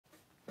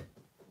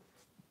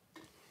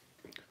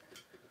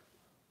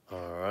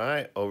All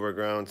right,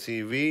 Overground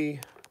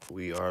TV,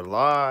 we are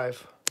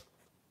live.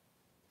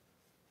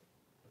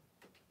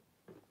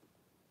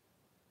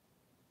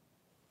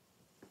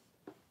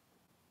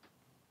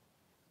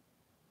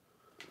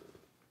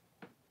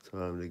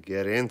 Time to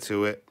get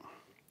into it.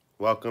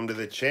 Welcome to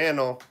the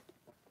channel.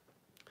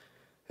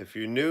 If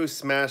you're new,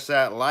 smash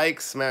that like,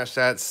 smash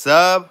that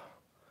sub.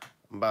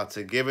 I'm about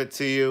to give it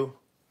to you.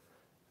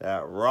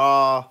 That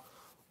raw,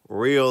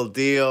 real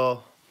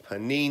deal,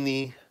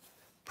 Panini,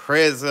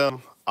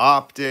 Prizm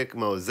Optic,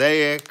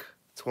 Mosaic,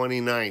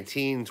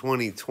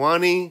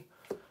 2019-2020.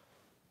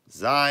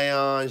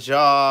 Zion,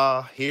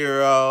 Ja,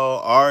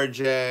 Hero,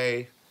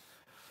 RJ,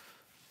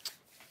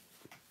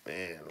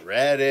 man,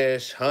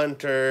 Reddish,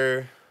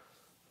 Hunter,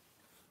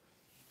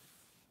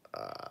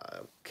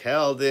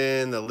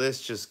 Keldon, the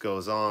list just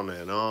goes on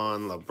and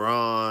on.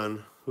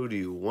 LeBron, who do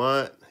you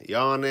want?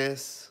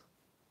 Giannis,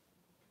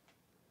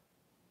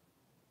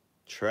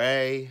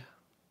 Trae.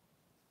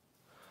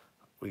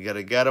 We got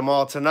to get them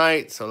all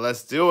tonight, so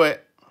let's do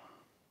it.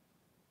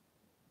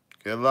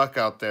 Good luck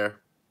out there.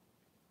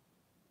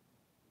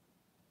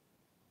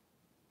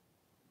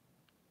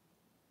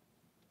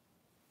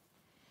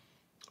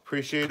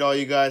 Appreciate all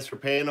you guys for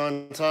paying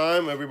on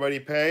time. Everybody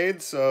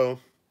paid, so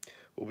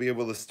we'll be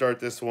able to start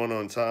this one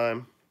on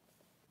time.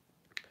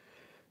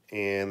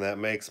 And that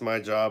makes my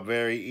job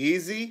very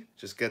easy.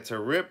 Just get to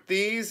rip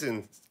these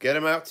and get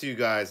them out to you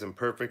guys in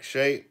perfect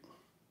shape,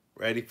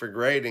 ready for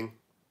grading.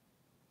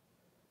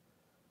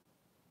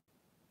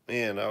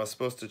 Man, I was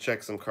supposed to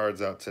check some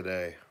cards out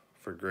today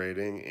for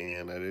grading,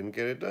 and I didn't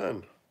get it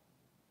done.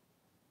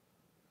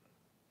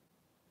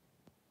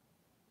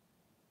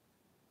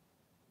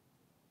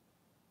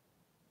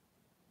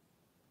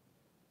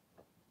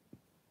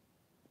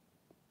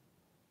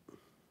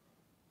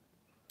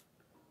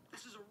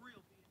 This is a real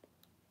deal.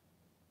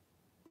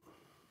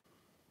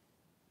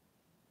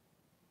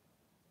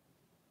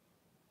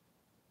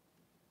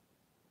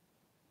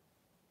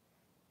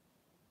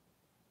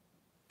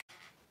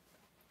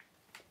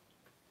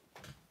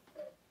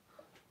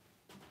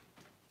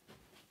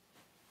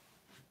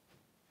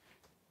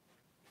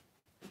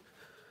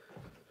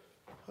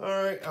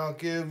 All right, I'll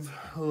give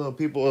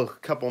people a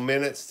couple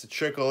minutes to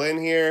trickle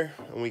in here,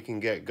 and we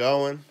can get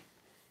going.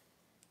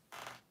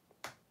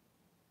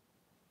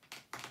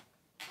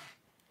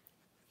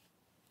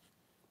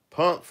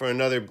 Pumped for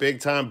another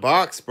big-time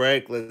box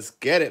break. Let's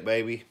get it,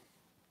 baby.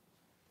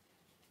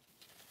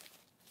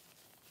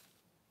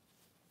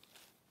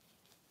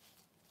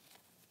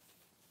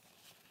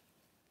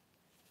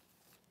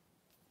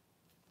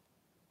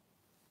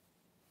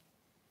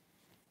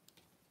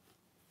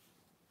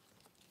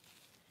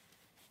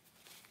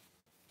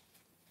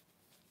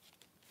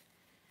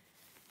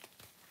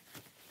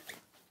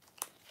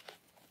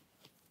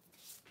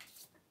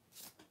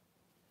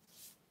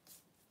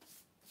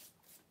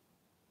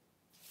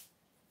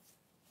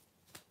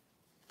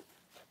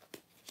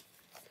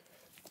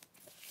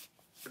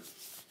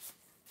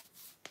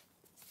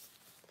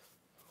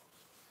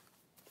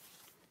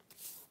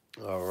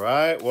 All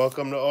right,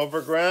 welcome to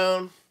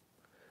Overground.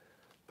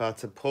 About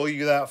to pull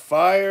you that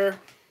fire.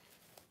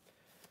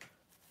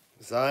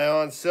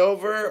 Zion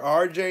Silver,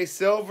 RJ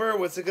Silver.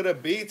 What's it going to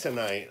be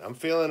tonight? I'm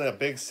feeling a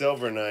big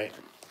silver night.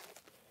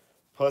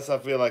 Plus, I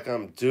feel like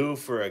I'm due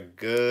for a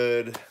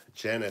good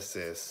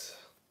Genesis.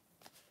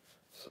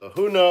 So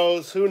who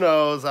knows? Who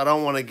knows? I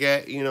don't want to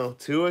get,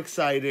 too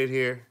excited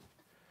here.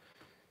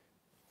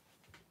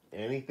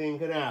 Anything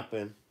could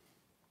happen.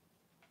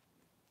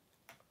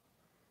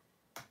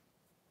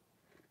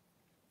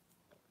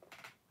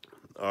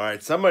 All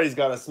right, somebody's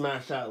got to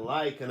smash that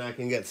like, and I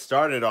can get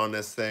started on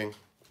this thing.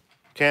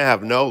 Can't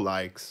have no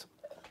likes.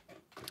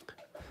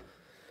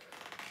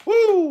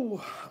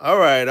 Woo! All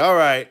right, all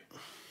right.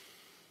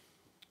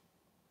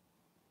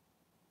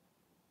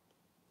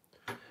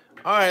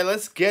 All right,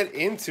 let's get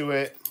into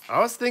it. I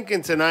was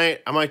thinking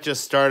tonight I might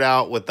just start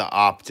out with the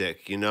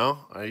Optic,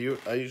 I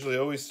usually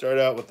always start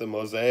out with the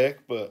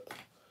Mosaic, but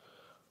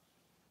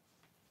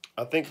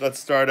I think let's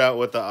start out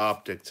with the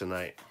Optic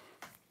tonight.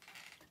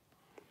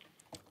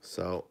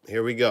 So,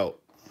 here we go.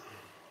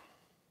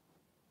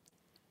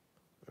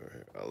 All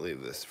right, I'll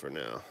leave this for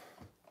now.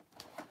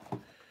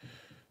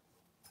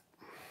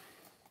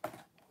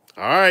 All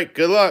right,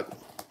 good luck.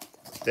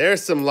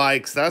 There's some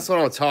likes. That's what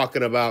I'm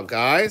talking about,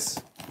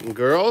 guys and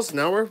girls.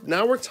 Now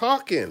we're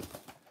talking.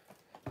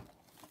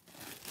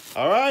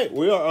 All right,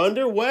 we are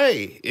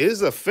underway. It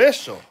is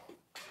official.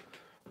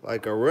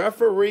 Like a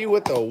referee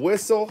with a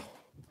whistle.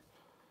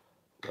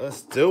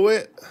 Let's do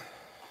it.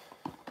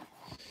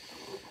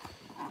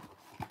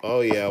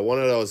 Oh, yeah, one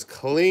of those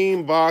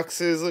clean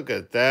boxes. Look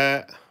at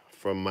that.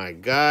 From my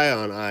guy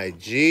on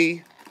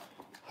IG.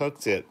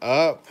 Hooked it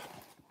up.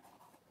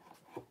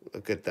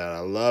 Look at that. I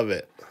love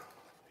it.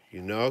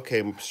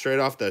 Came straight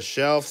off the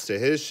shelves to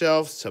his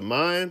shelves to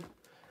mine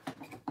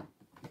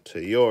to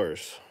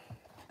yours.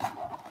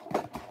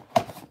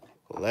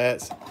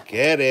 Let's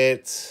get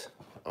it.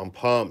 I'm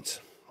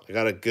pumped. I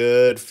got a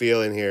good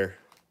feeling here.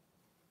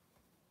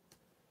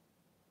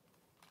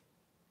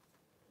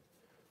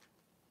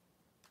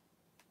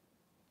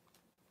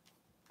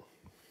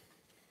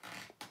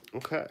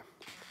 Okay.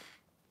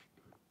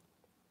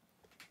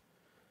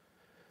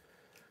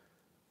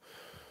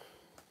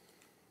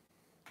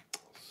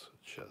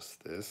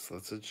 Adjust this.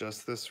 Let's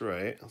adjust this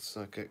right. Let's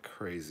not get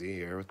crazy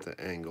here with the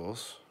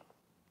angles.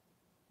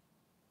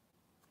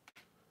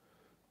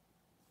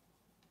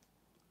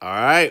 All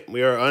right,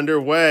 we are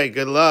underway.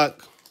 Good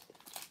luck.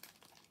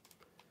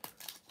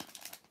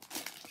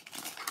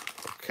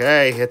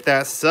 Okay, hit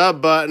that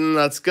sub button.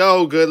 Let's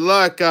go. Good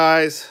luck,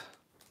 guys.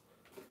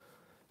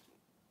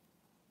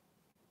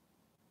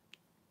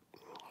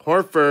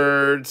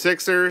 Horford,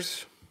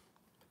 Sixers.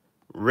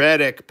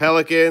 Reddish,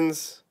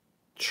 Pelicans.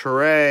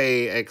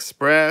 Trae,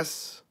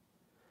 Express.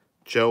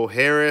 Joe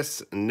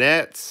Harris,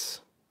 Nets.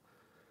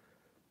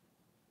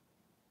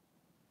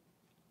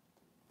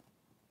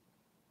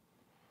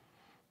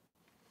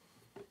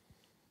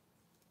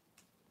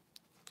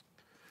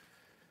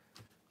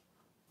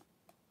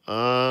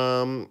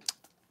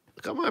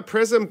 Got my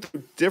Prizm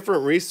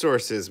different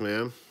resources,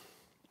 man.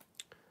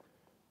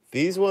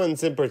 These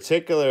ones in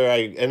particular,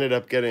 I ended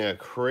up getting a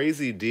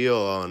crazy deal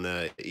on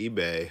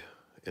eBay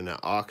in an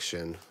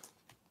auction.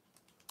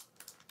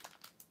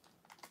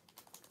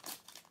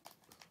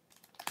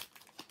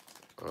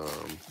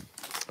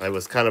 I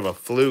was kind of a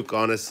fluke,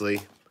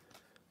 honestly.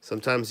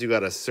 Sometimes you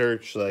gotta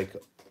search like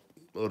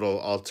little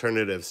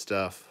alternative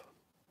stuff.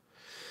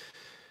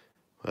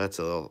 That's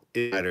a little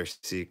insider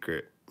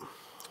secret.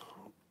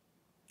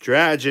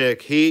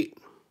 Tragic, Heat.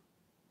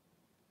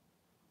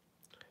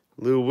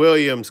 Lou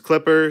Williams,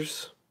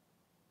 Clippers.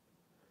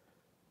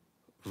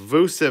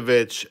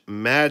 Vucevic,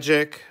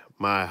 Magic,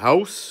 my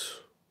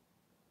house.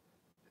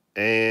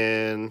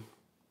 And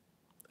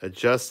a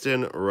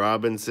Justin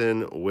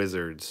Robinson,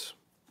 Wizards.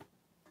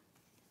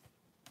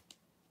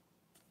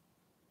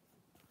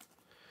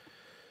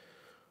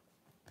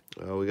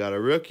 Well, we got a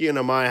rookie and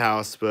a my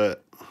house,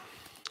 but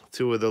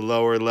two of the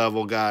lower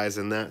level guys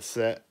in that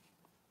set.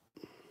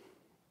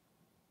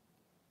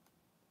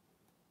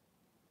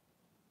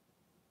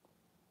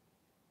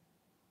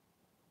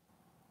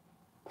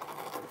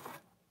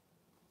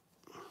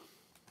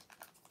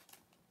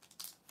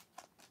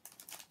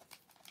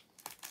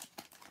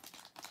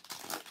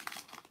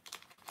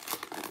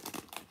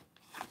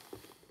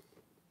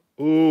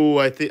 Ooh,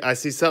 I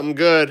see something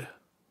good.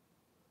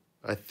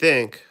 I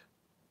think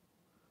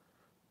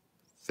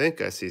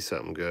I see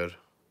something good.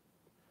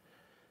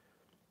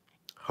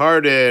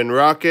 Harden,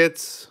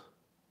 Rockets.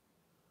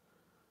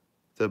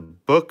 The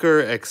Booker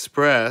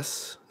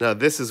Express. Now,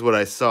 this is what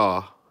I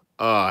saw.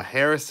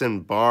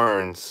 Harrison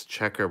Barnes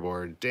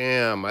checkerboard.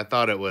 Damn, I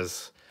thought it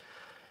was...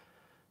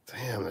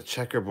 Damn, the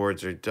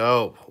checkerboards are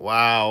dope.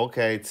 Wow,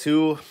 okay.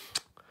 A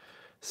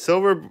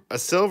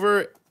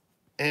silver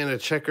and a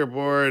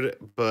checkerboard,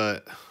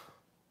 but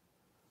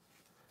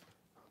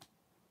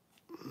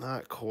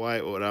not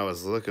quite what I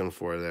was looking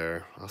for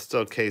there. I'll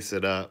still case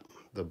it up,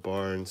 the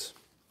Barnes.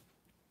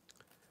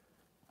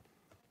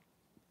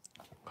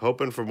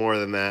 Hoping for more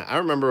than that. I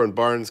remember when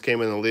Barnes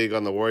came in the league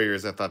on the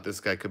Warriors, I thought this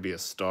guy could be a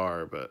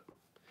star, but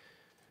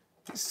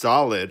he's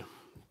solid.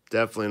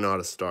 Definitely not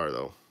a star,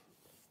 though.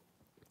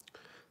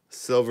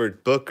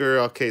 Silvered Booker,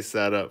 I'll case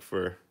that up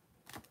for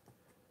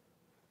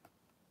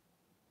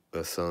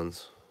the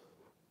Suns.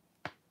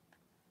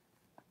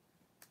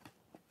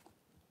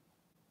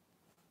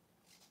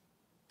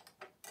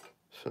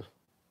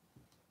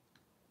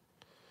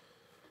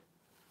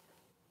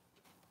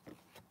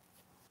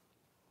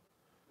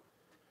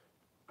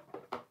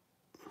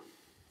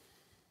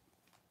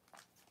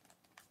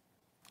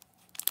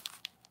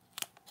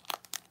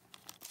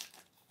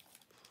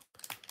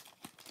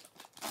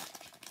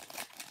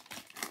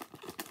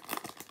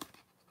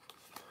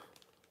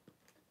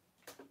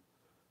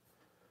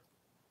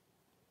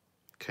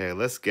 Okay,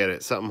 let's get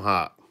it. Something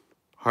hot.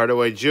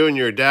 Hardaway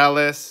Jr.,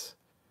 Dallas.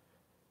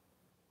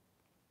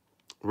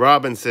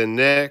 Robinson,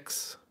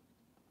 Knicks.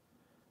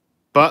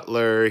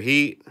 Butler,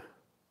 Heat.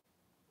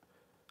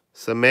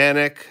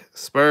 Samanik,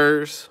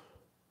 Spurs.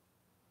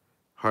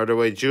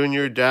 Hardaway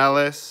Jr.,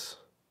 Dallas.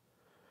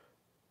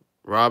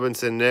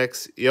 Robinson,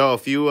 Knicks. Yo,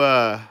 if you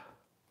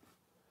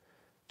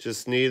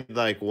just need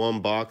like one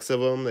box of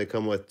them, they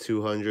come with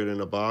 200 in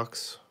a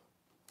box.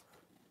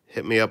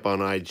 Hit me up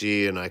on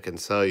IG and I can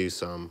sell you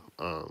some.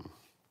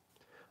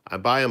 I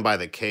buy them by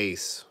the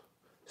case,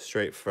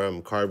 straight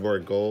from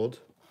Cardboard Gold.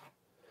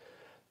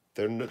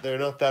 They're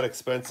not that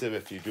expensive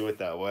if you do it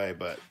that way,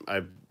 but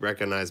I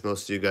recognize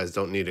most of you guys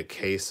don't need a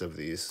case of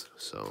these,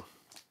 so.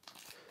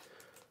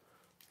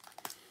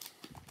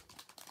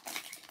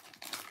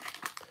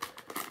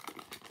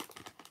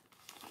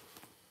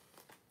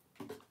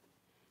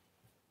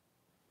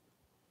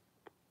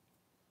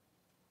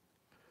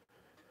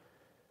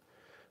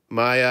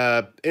 My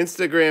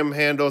Instagram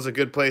handle is a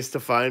good place to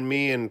find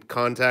me and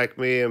contact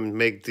me and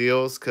make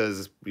deals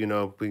because, you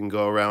know, we can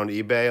go around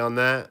eBay on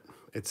that.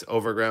 It's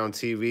Overground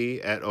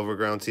TV, at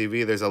Overground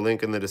TV. There's a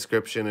link in the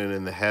description and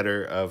in the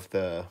header of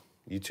the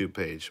YouTube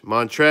page.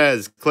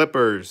 Montrez,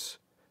 Clippers.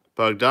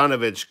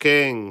 Bogdanovich,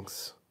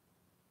 Kings.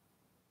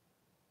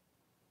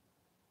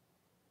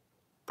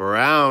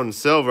 Brown,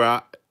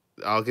 Silver.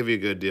 I'll give you a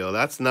good deal.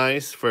 That's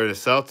nice for the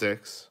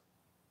Celtics.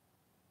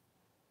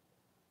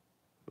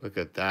 Look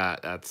at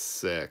that. That's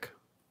sick.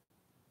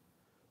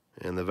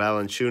 And the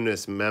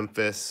Valanciunas,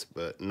 Memphis,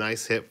 but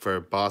nice hit for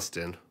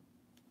Boston.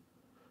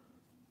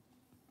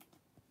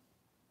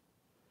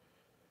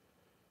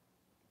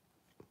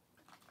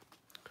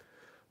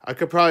 I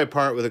could probably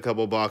part with a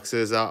couple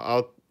boxes.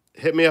 I'll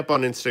hit me up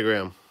on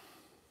Instagram.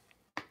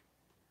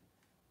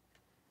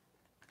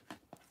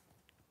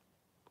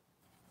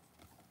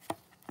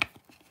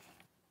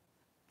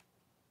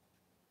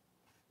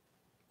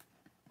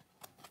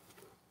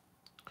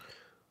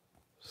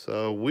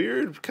 So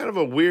weird, kind of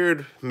a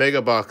weird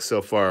mega box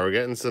so far. We're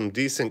getting some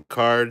decent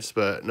cards,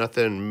 but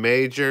nothing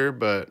major,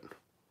 but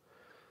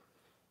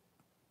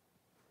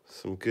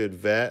some good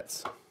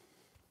vets.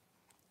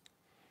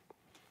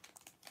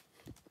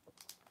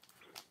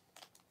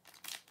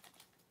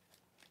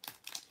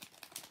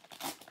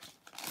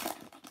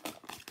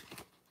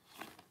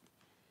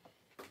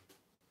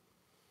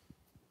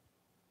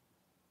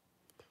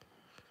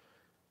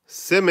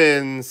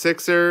 Simmons,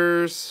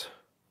 Sixers.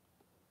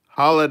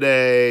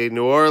 Holiday,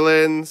 New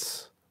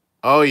Orleans.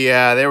 Oh,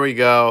 yeah, there we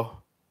go.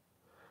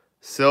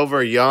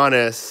 Silver,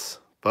 Giannis,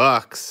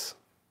 Bucks.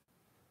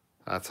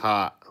 That's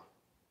hot.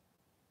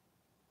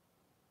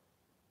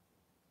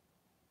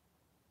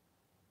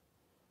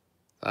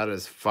 That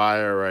is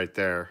fire right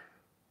there.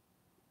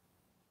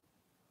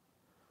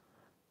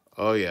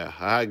 Oh, yeah,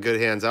 I had good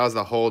hands. I was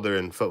the holder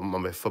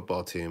on my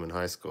football team in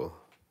high school.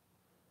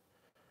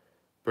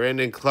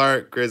 Brandon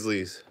Clark,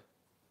 Grizzlies.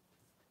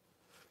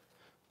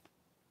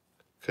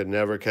 Could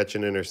never catch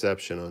an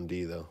interception on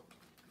D, though.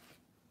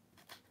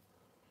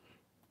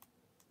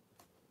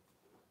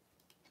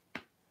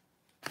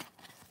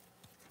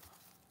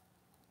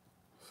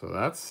 So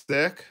that's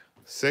sick.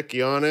 Sick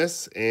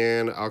Giannis.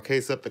 And I'll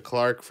case up the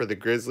Clark for the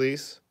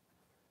Grizzlies.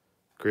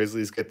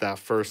 Grizzlies get that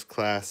first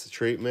class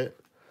treatment.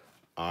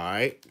 All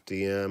right.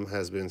 DM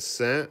has been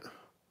sent.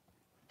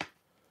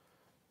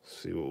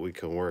 See what we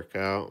can work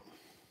out.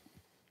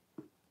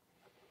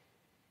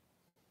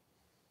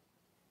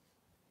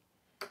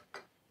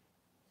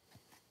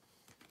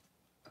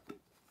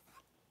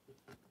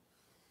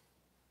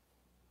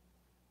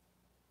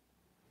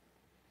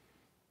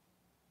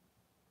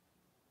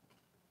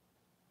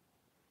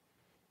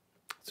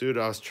 Dude,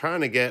 I was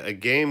trying to get a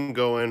game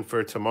going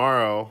for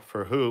tomorrow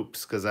for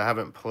hoops because I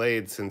haven't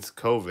played since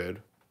COVID.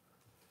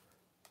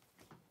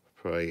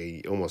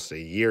 Probably almost a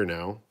year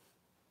now.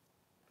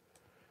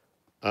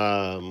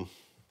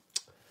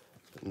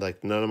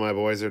 Like none of my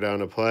boys are down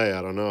to play.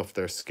 I don't know if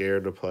they're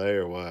scared to play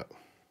or what.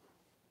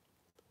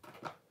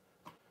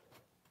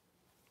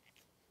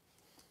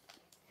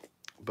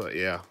 But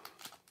yeah.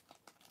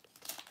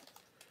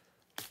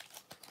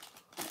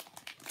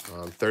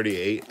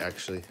 38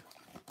 actually.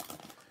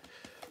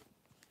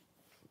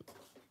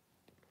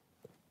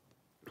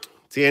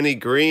 Danny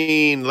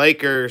Green,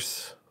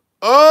 Lakers.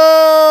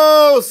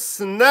 Oh,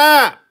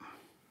 snap.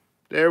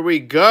 There we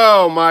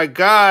go, my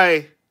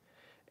guy.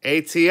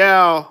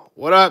 ATL.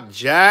 What up,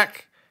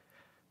 Jack?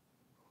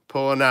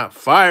 Pulling that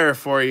fire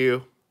for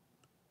you.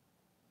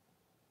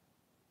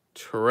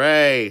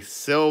 Trae,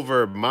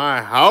 silver,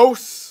 my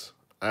house.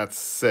 That's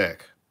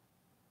sick.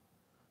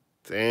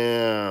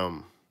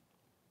 Damn.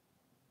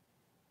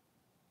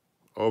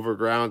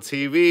 Overground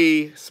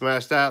TV.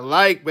 Smash that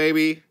like,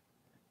 baby.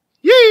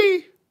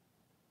 Yee!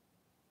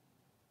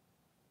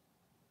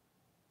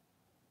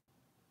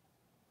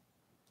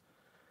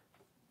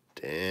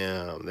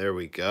 Damn, there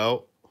we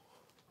go.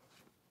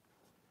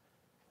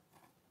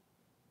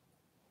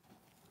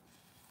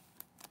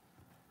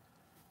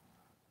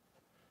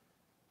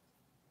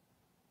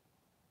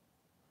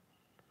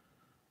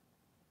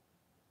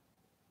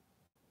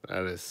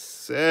 That is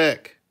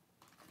sick.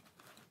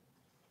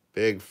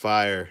 Big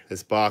fire.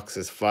 This box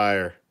is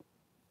fire.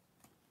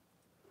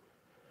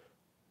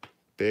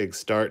 Big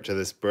start to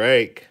this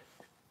break.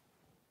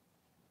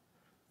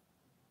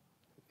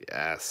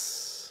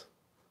 Yes.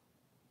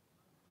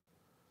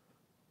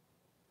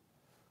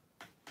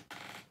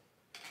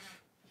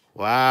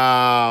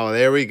 Wow,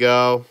 there we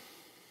go.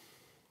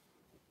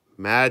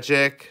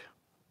 Magic.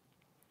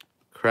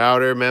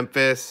 Crowder,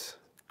 Memphis.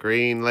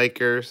 Green,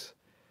 Lakers.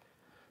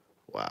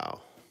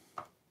 Wow.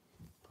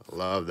 I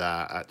love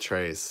that. That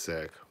Trae is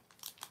sick.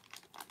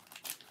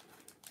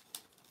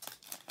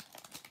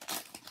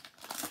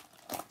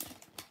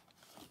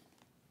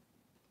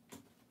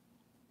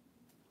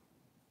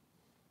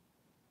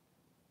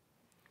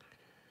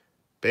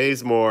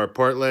 Bazemore,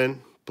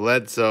 Portland.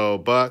 Bledsoe,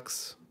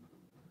 Bucks.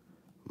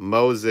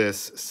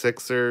 Moses,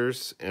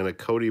 Sixers. And a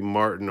Cody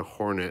Martin,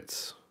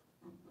 Hornets.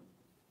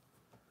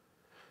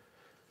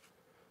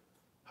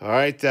 All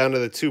right, down to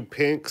the two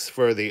pinks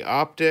for the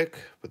Optic.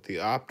 But the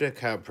Optic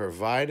have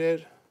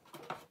provided.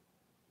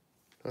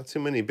 Not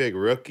too many big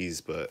rookies,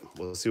 but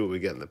we'll see what we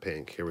get in the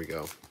pink. Here we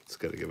go. It's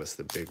going to give us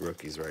the big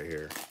rookies right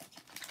here.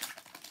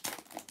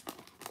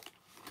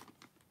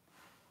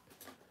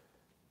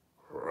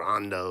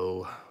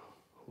 Rondo,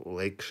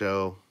 Lake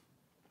Show,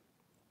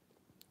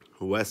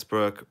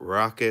 Westbrook,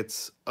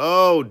 Rockets.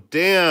 Oh,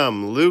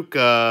 damn,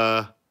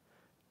 Luka,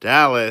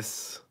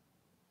 Dallas.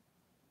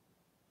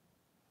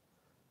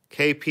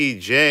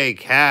 KPJ,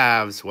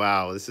 Cavs.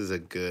 Wow, this is a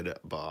good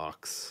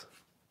box.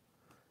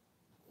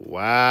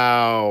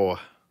 Wow.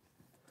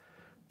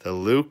 The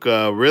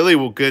Luka,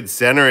 really good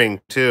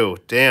centering, too.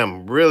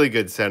 Damn, really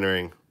good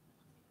centering.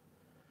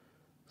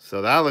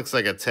 So that looks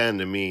like a 10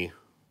 to me.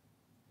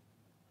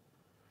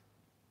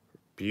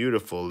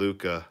 Beautiful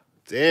Luka.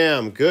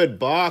 Damn, good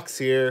box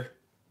here.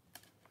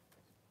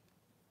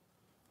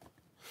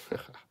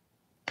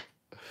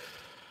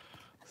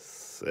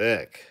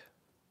 Sick.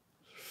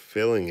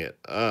 Filling it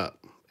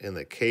up. And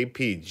the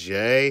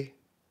KPJ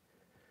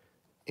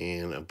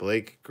and a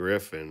Blake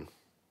Griffin.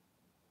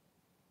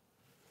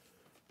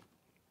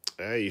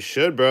 Hey, you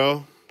should,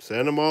 bro.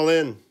 Send them all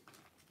in.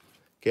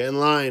 Get in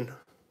line.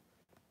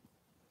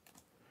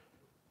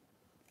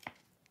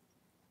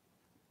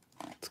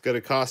 It's going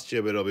to cost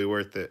you, but it'll be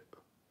worth it.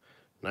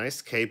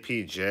 Nice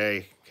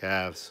KPJ,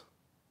 Cavs.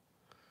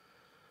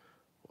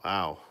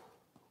 Wow.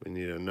 We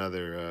need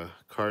another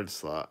card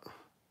slot.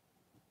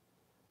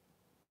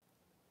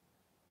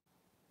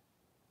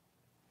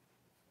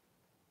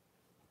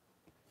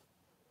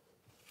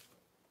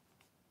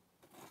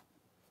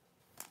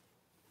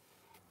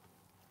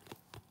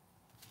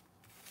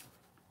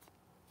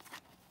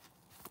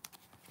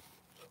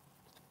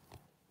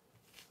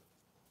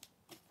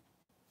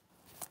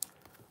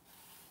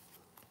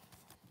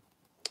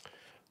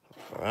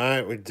 All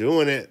right, we're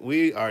doing it.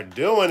 We are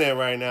doing it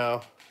right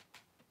now.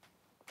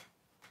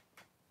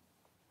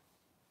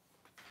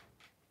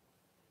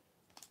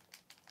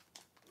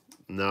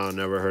 No,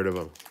 never heard of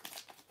him.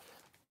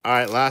 All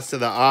right, last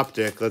of the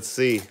Optic. Let's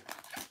see.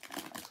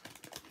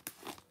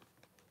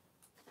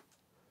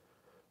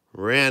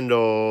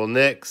 Randall,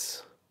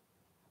 Knicks.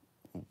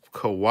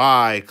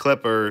 Kawhi,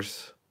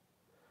 Clippers.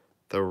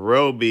 The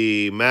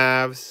Roby,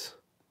 Mavs.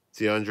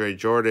 DeAndre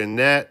Jordan,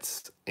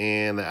 Nets.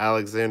 And the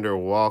Alexander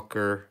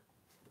Walker,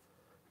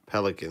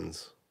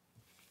 Pelicans.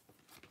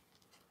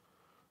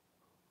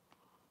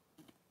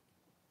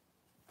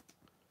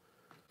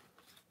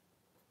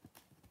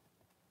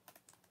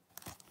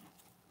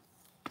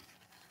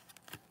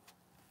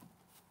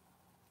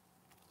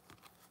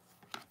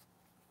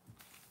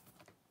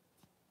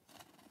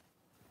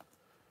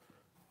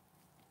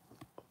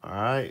 All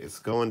right, it's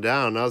going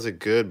down. That was a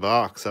good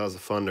box. That was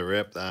fun to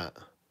rip that.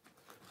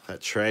 That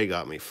Trae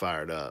got me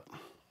fired up.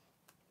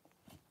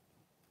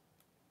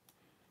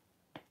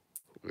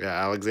 Yeah,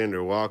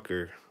 Alexander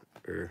Walker.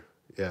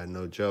 Yeah,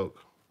 no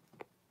joke.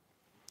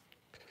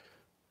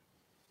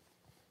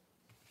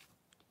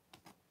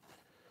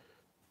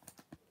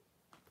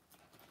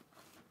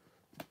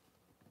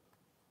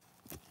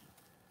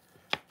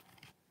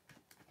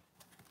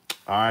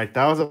 All right,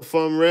 that was a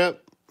fun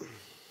rip.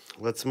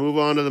 Let's move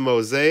on to the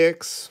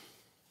mosaics.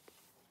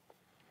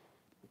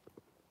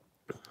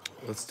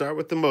 Let's start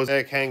with the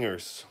mosaic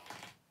hangers.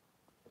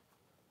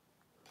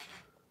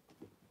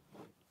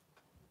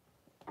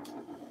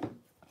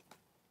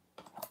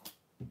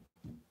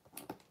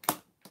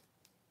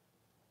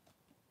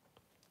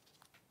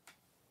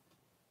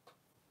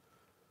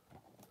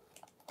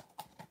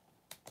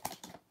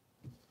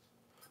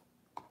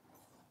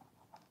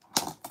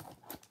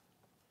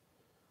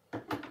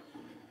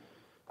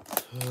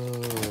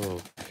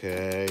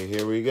 Okay,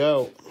 here we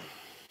go.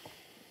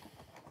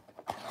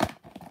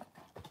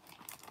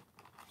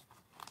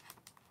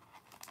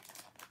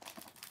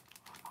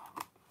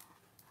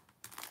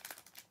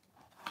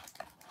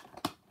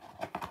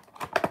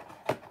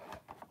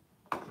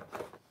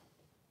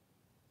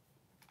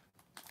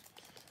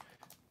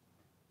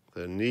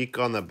 The Neek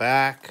on the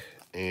back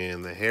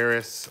and the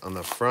Harris on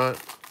the front.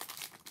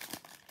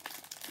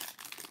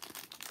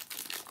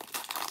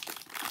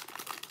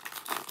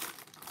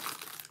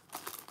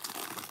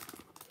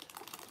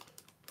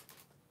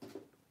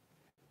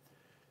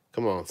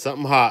 Come on,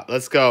 something hot.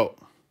 Let's go.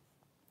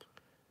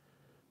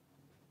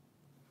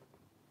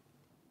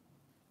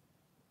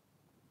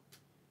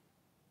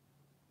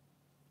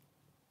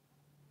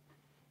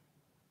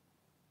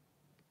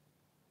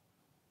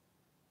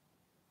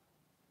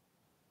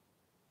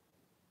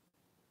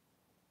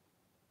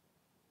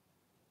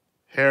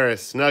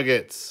 Harris,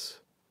 Nuggets.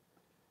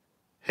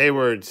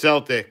 Hayward,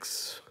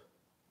 Celtics.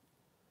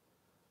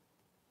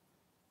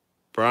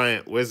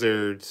 Bryant,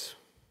 Wizards.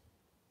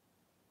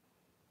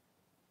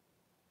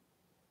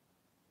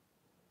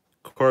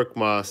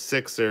 Korkmaz,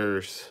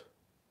 Sixers.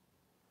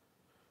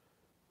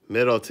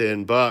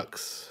 Middleton,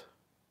 Bucks.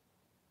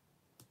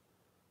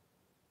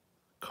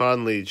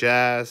 Conley,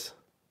 Jazz.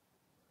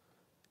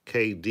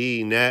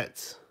 KD,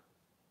 Nets.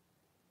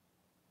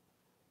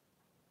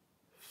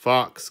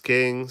 Fox,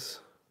 Kings.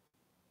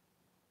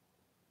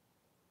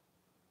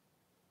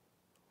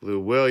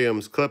 Lou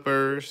Williams,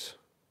 Clippers.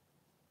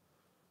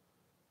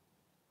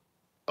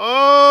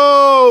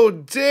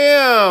 Oh,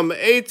 damn.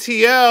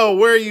 ATL,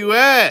 where you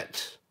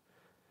at?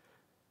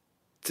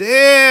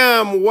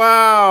 Damn,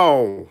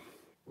 wow.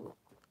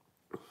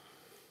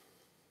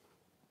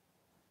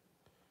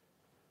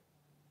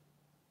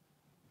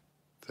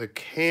 The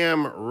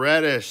Cam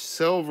Reddish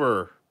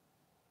silver.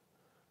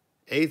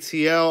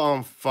 ATL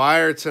on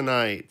fire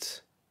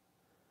tonight.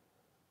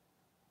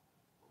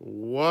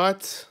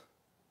 What?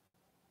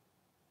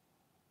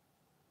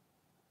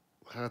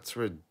 That's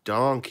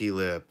redonky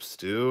lips,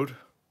 dude.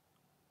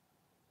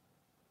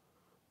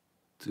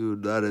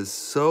 Dude, that is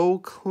so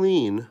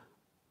clean.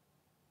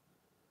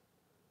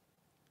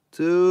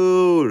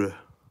 Dude,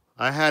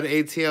 I had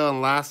ATL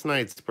in last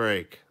night's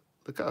break.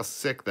 Look how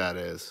sick that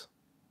is.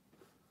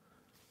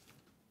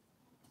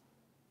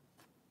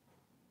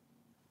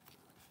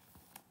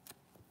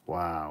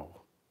 Wow.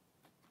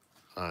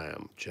 I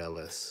am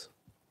jealous.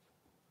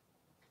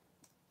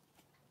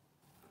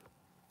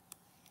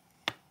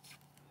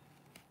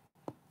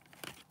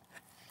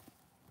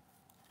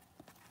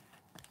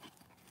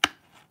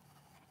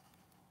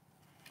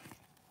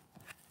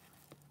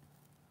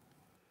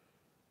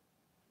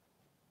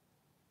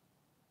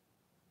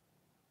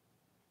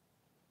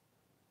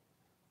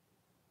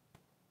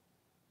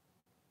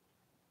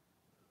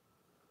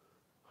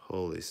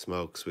 Holy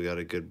smokes, we got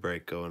a good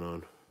break going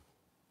on.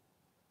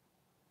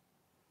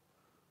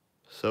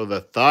 So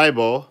the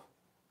Thibault,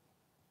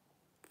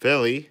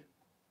 Philly,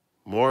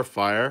 more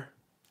fire.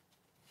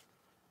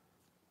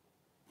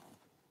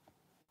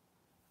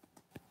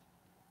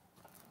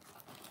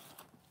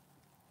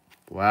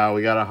 Wow,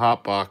 we got a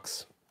hot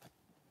box.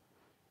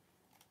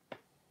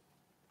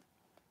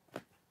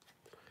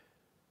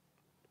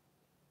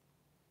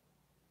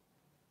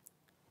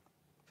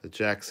 The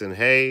Jackson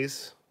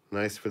Hayes,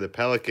 nice for the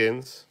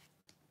Pelicans.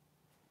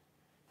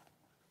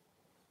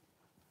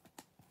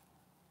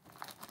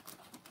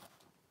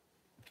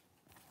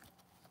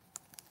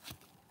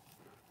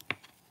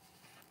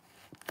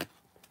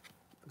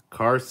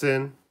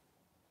 Carson,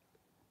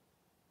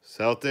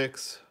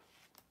 Celtics.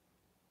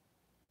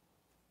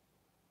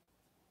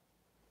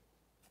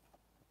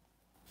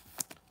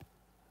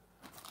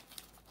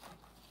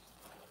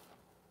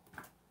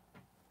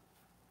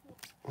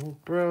 Oh,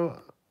 bro.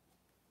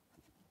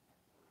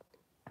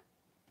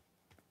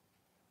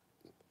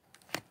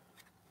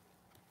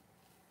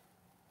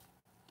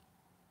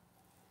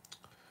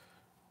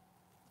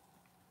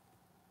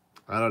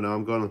 I don't know.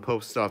 I'm going to the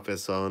post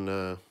office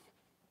on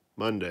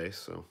Monday,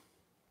 so.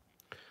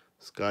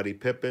 Scottie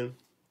Pippen,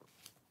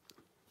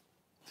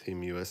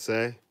 Team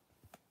USA.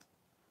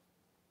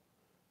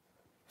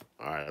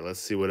 All right, let's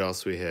see what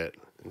else we hit.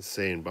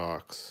 Insane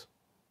box.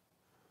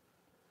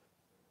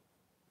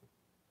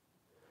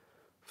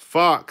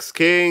 Fox,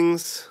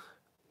 Kings,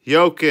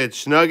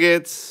 Jokic,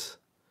 Nuggets,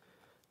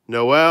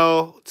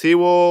 Noel,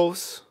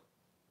 T-Wolves,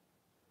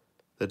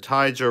 the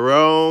Ty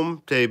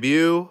Jerome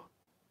debut,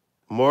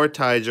 more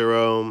Ty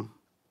Jerome,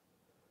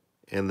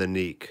 and the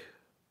Neek.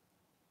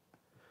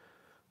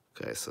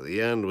 Okay, so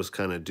the end was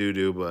kind of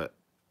doo-doo, but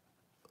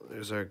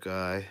there's our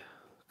guy,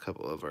 a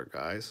couple of our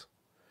guys.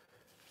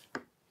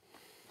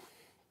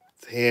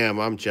 Damn,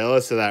 I'm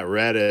jealous of that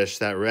Reddish.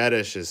 That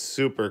Reddish is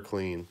super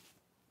clean.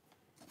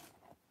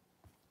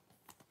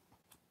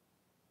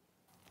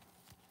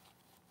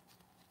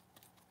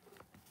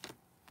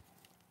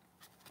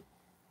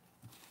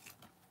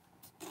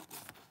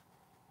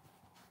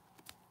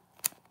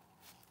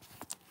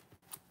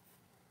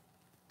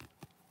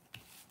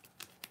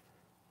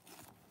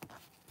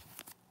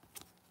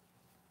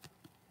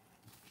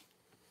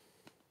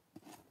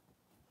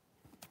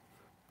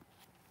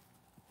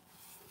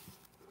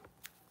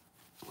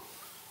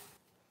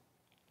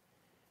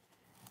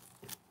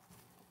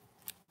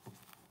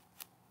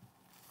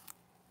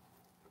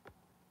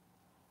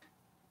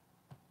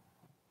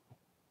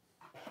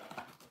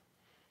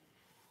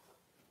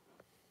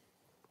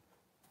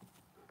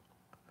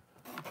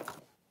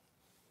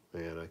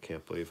 Man, I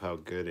can't believe how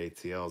good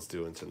ATL's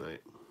doing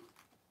tonight.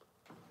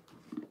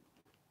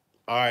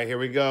 All right, here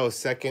we go.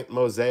 Second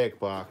Mosaic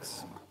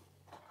box.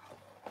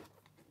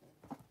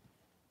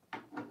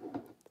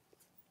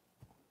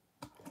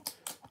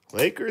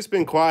 Lakers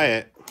been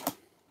quiet.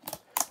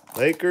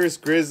 Lakers,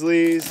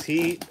 Grizzlies,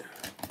 Heat.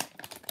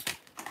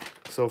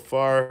 So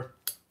far,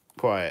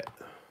 quiet.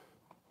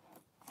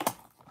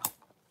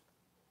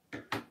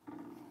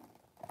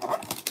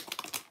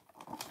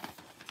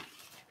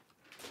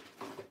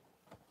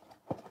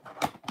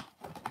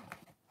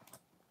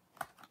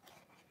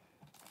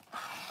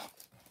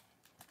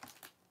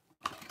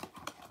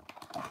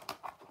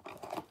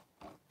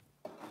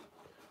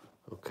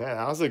 Okay,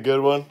 that was a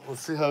good one.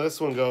 Let's see how this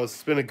one goes.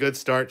 It's been a good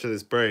start to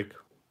this break.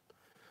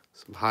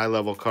 Some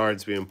high-level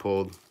cards being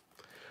pulled.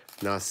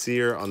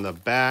 Nasir on the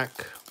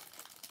back.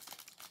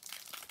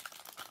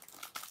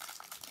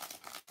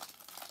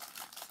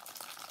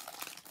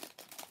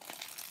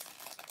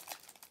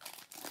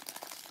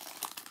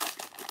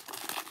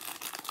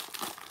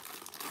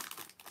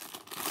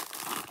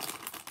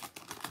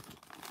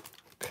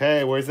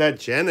 Okay, where's that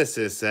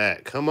Genesis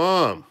at? Come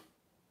on.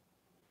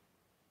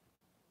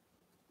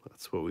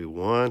 That's what we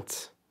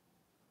want.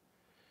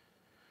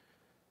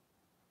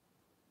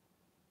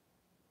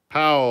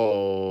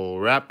 Powell,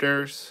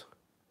 Raptors.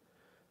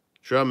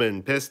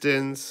 Drummond,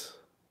 Pistons.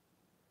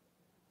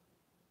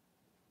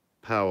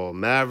 Powell,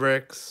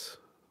 Mavericks.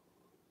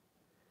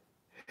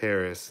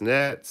 Harris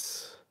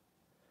Nets,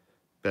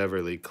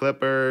 Beverly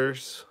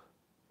Clippers,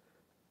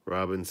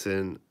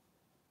 Robinson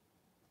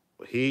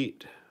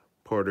Heat,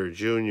 Porter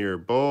Jr.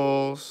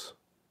 Bulls,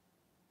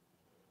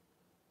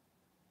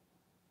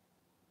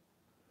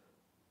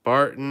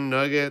 Barton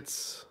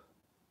Nuggets.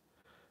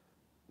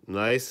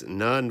 Nice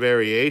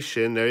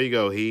non-variation. There you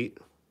go, Heat.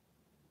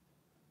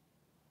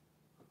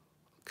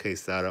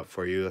 Case that up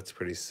for you. That's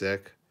pretty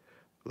sick.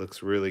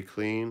 Looks really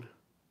clean.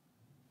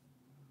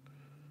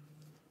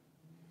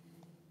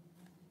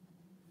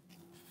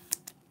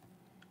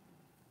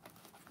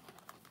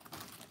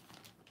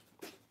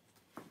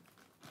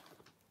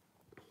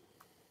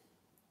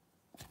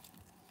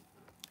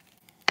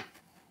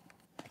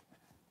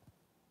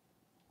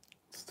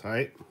 It's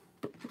tight.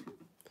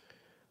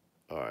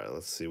 All right,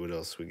 let's see what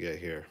else we get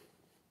here.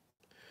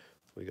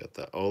 We got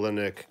the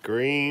Olenek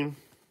green,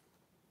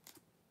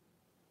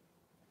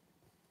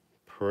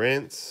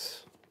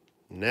 Prince,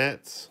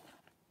 Nets,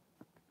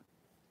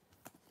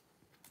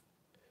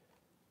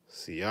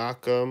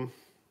 Siakam,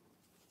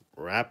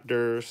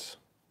 Raptors.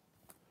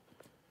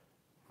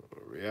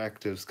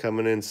 Reactives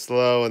coming in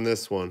slow in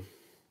this one.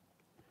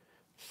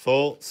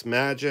 Fultz,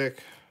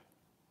 Magic,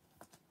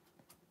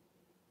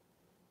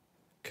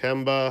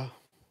 Kemba,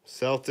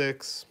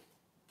 Celtics.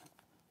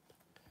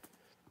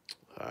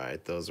 All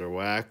right, those are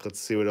whack. Let's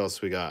see what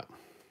else we got.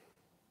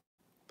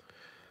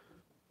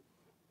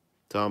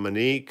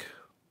 Dominique,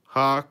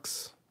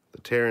 Hawks,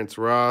 the Terrence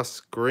Ross,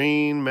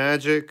 Green,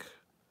 Magic,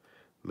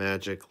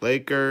 Magic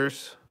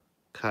Lakers,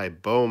 Kai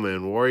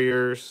Bowman,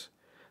 Warriors,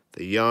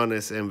 the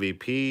Giannis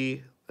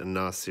MVP, the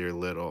Nasir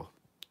Little.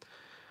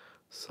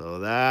 So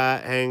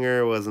that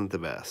hanger wasn't the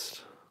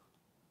best.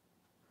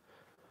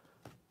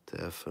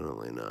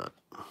 Definitely not.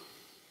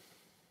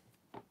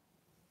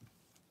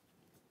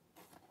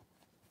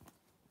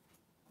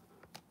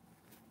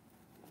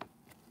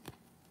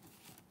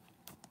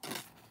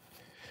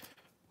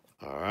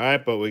 All right,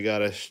 but we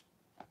got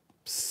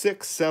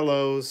 6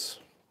 cellos.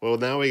 Well,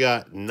 now we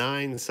got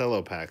 9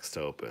 cello packs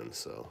to open,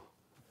 so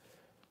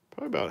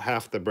probably about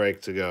half the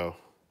break to go.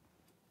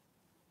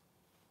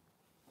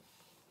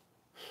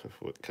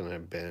 What can I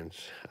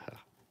bench?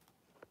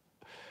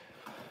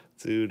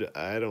 Dude,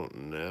 I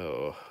don't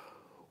know.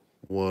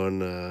 One,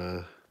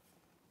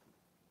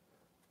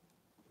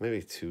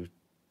 maybe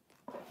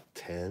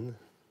 210.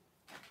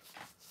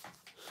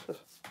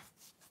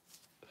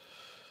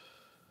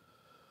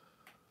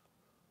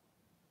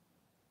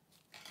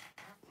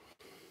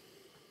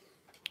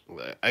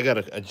 I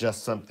gotta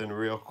adjust something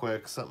real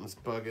quick. Something's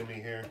bugging me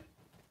here.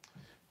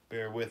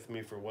 Bear with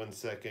me for 1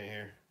 second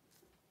here.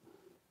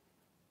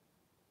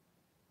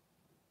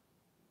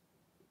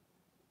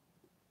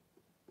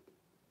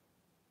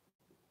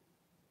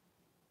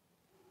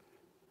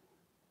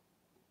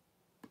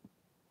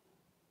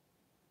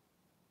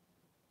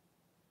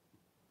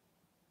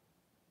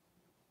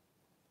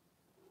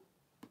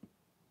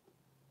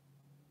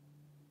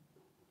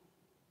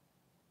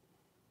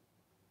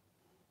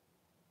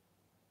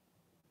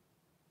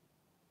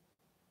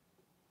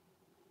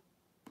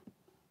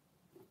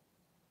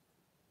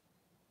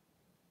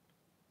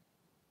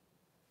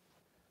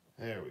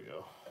 There we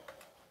go.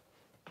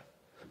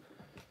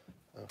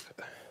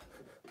 Okay.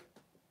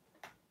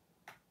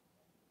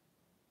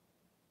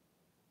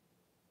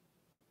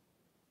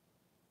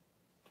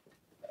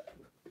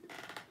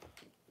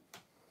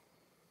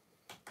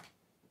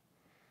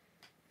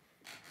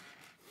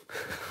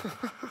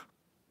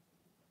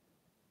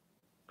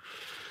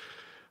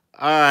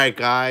 All right,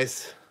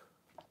 guys.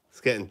 It's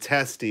getting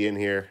testy in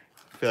here.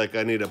 I feel like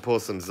I need to pull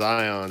some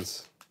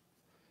Zions.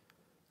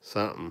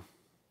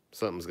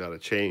 Something's got to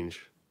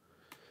change.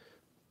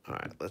 All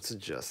right, let's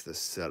adjust this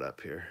setup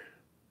here.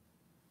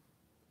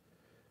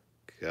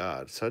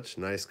 God, such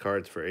nice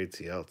cards for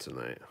ATL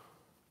tonight.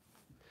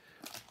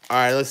 All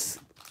right,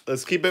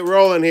 let's keep it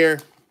rolling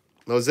here.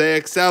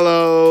 Mosaic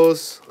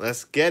Cellos.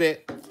 Let's get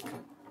it.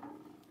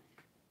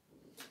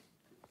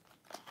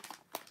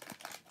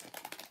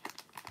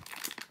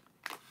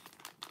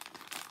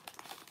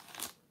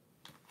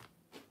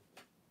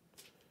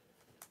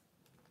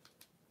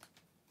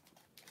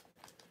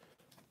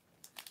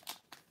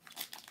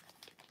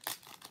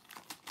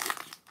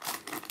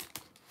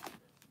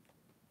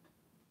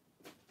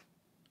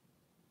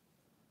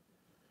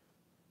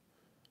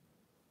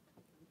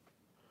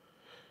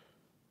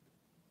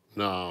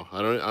 No,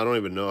 I don't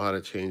even know how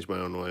to change my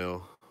own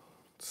oil.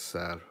 It's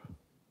sad.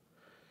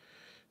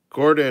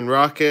 Gordon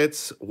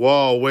Rockets,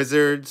 Wall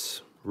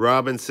Wizards,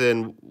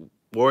 Robinson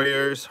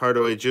Warriors,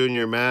 Hardaway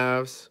Jr.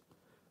 Mavs,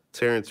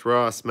 Terrence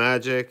Ross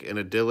Magic, and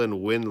a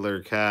Dylan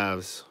Windler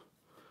Cavs.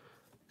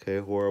 Okay,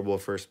 horrible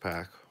first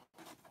pack.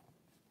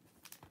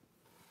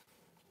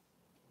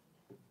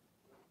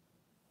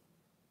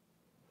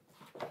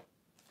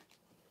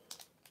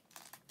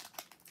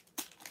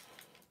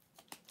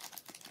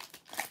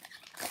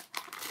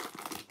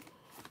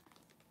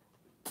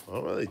 I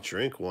don't really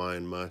drink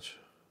wine much.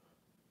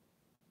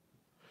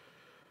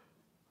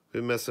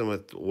 Been messing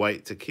with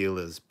white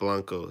tequilas,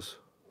 Blancos.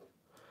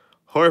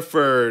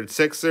 Horford,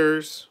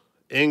 Sixers,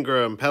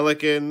 Ingram,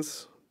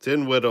 Pelicans.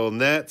 Dinwiddie,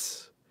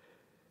 Nets.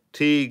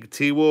 Teague,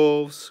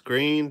 T-Wolves.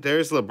 Green.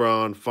 There's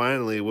LeBron.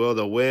 Finally, will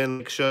the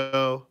win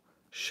show.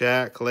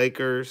 Shaq,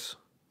 Lakers.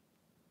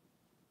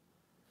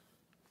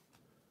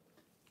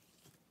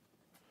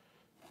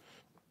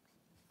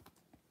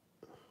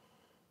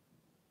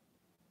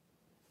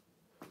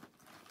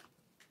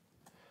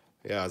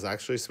 Yeah, I was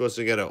actually supposed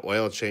to get an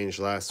oil change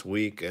last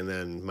week, and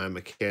then my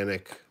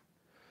mechanic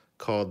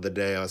called the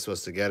day I was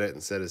supposed to get it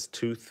and said his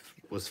tooth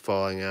was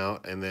falling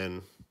out, and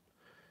then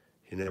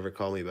he never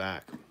called me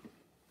back.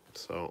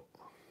 So,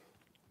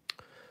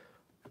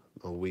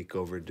 a week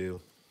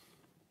overdue.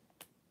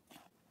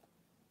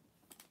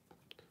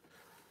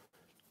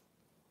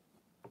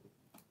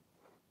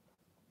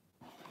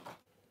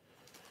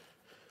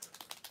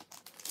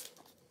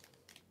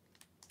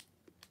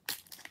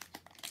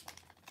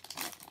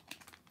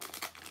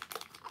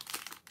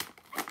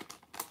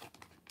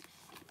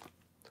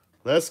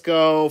 Let's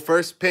go.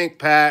 First pink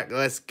pack.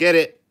 Let's get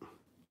it.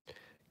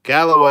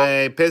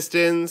 Galloway,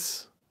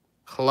 Pistons.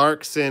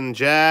 Clarkson,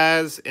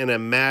 Jazz. And a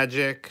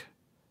Magic,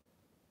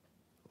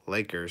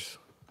 Lakers.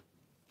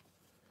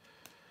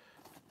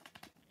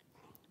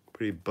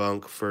 Pretty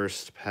bunk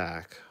first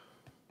pack.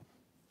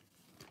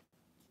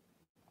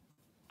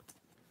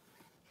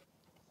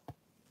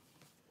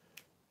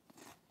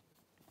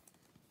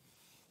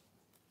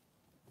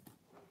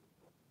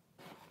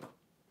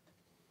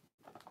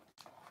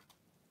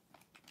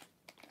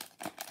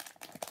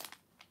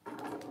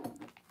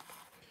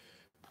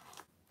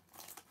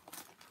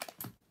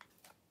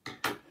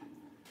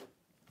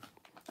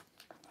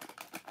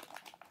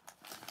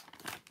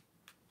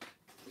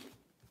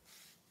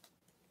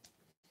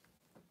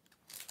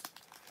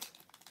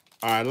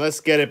 All right, let's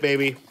get it,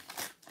 baby.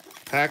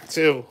 Pack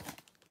 2.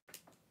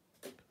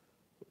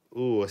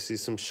 Ooh, I see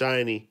some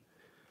shiny.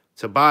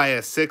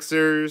 Tobias,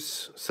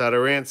 Sixers.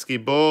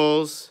 Sadaransky,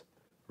 Bulls.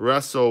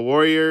 Russell,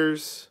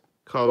 Warriors.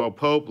 Caldwell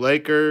Pope,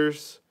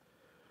 Lakers.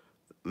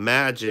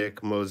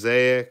 Magic,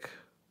 Mosaic.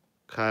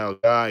 Kyle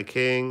Guy,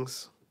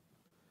 Kings.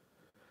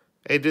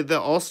 Hey, did the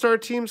All-Star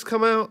teams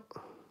come out?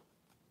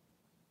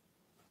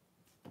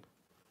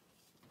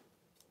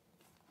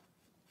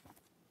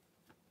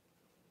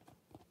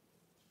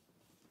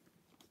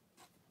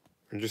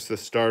 Or just the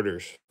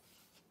starters?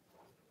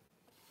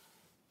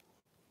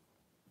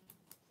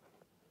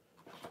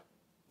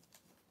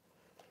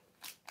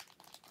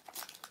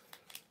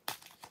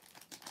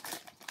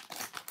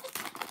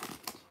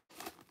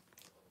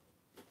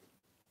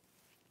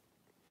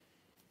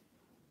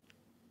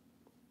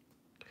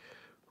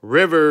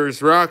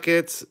 Rivers,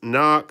 Rockets.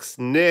 Knox,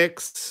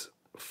 Knicks.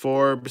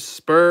 Forbes,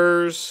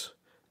 Spurs.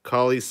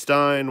 Cauley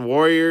Stein,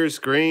 Warriors.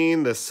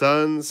 Green, the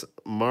Suns.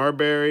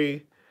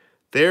 Marbury.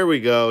 There we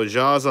go.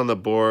 Jaws on the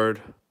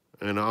board.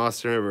 And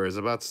Austin Rivers.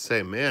 About to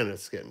say, man,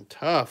 it's getting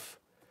tough.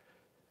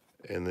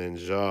 And then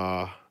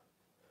Ja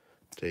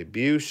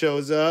debut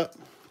shows up.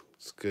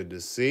 It's good to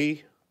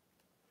see.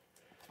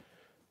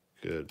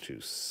 Good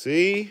to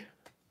see.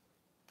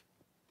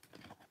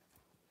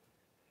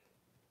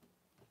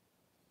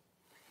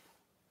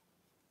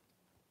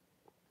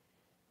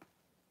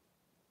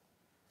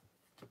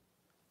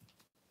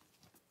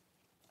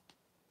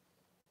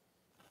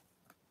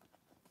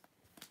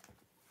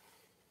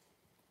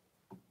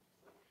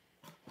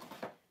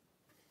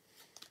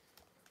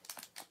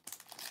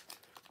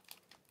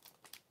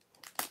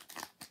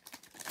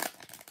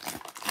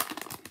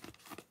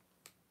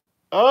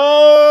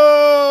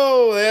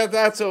 Oh,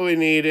 that's what we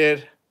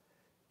needed.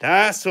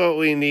 That's what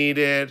we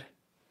needed.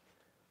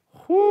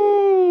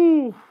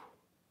 Whoo.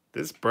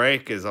 This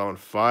break is on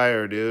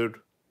fire, dude.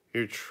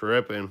 You're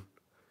tripping.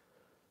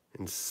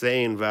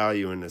 Insane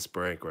value in this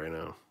break right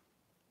now.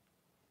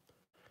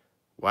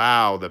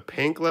 Wow, the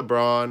pink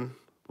LeBron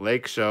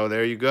Lake Show.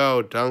 There you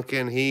go.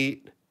 Duncan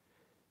Heat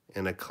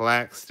and a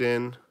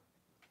Claxton.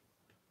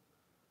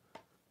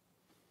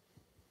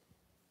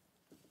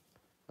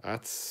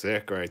 That's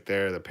sick right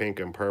there, the pink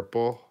and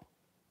purple.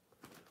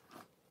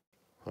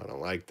 I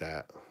don't like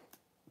that.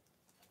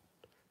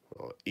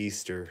 Oh,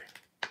 Easter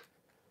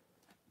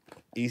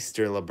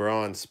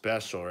LeBron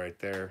special right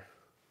there.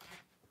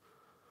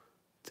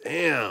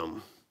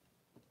 Damn.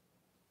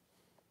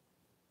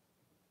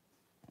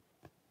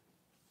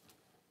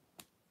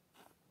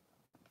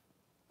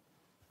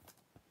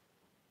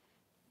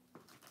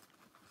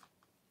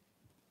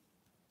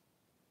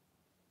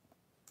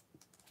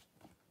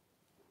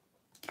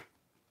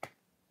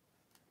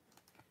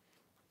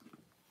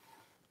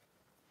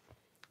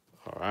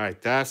 All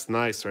right, that's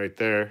nice right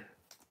there.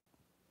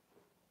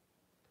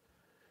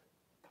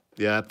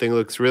 Yeah, that thing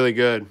looks really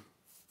good.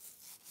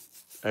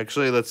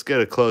 Actually, let's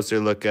get a closer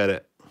look at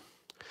it.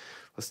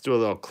 Let's do a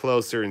little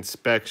closer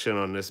inspection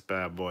on this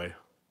bad boy.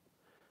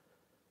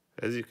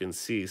 As you can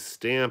see,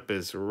 stamp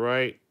is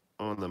right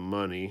on the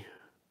money.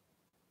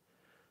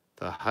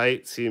 The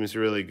height seems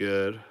really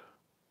good.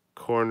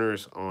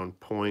 Corners on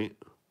point.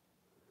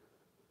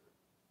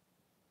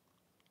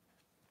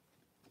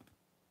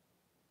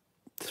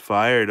 It's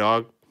fire,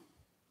 dog.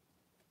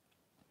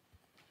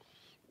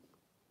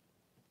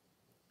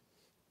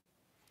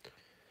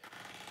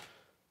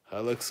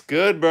 That looks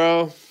good,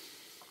 bro.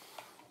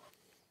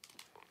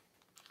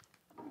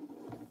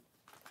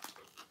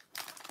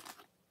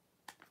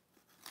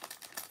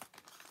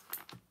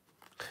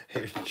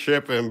 You're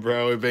tripping,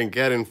 bro. We've been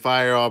getting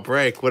fire all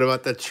break. What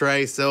about the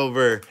Trae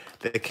silver,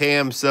 the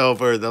Cam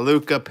silver, the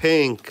Luca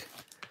pink?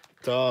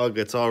 Dog,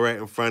 it's all right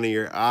in front of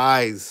your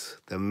eyes.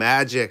 The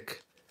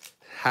magic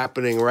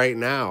happening right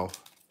now.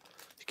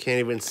 You can't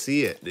even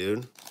see it,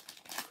 dude.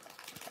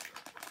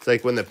 It's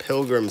like when the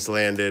Pilgrims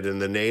landed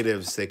and the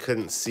natives, they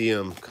couldn't see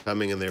them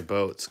coming in their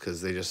boats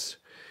because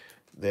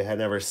they had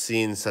never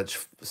seen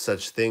such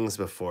things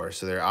before.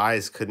 So their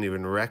eyes couldn't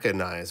even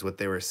recognize what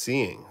they were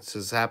seeing. So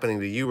it's happening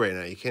to you right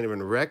now. You can't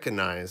even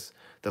recognize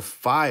the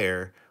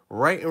fire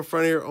right in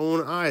front of your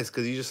own eyes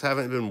because you just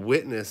haven't been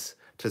witness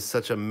to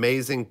such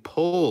amazing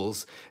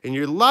pulls in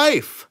your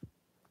life.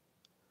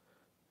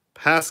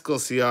 Pascal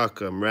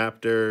Siakam,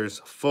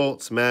 Raptors,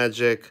 Fultz,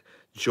 Magic,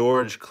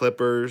 George,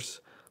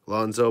 Clippers,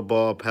 Lonzo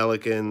Ball,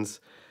 Pelicans,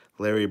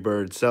 Larry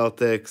Bird,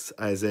 Celtics,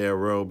 Isaiah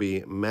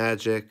Roby,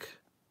 Magic.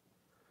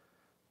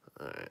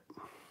 All right.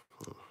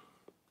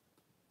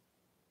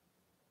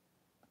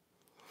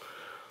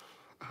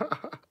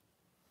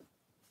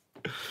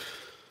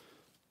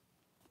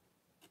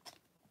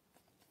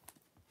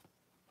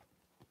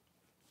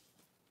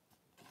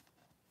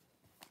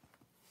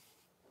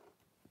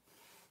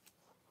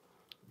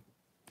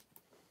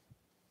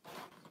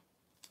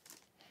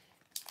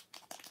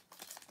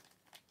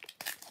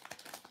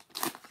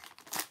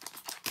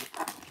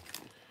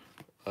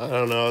 I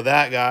don't know,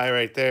 that guy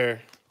right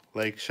there,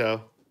 Lake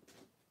Show.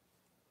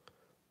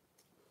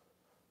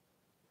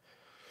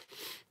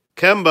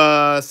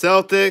 Kemba,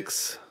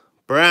 Celtics,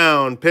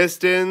 Brown,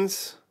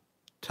 Pistons,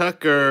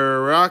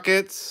 Tucker,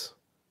 Rockets.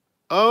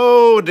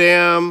 Oh,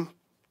 damn.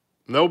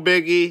 No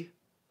biggie.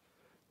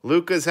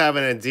 Luka's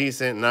having a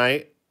decent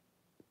night.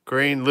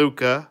 Green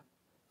Luka.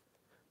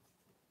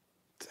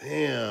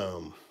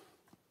 Damn.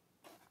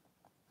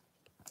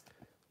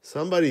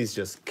 Somebody's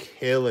just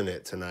killing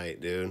it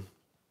tonight, dude.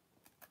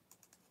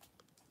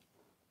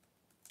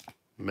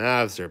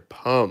 Mavs are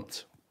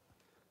pumped.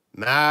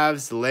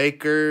 Mavs,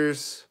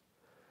 Lakers,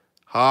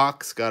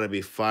 Hawks got to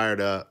be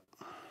fired up.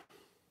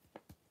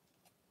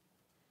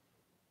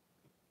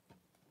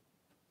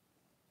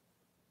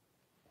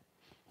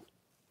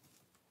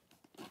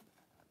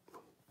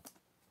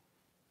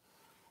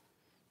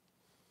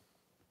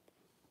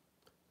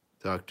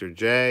 Dr.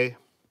 J.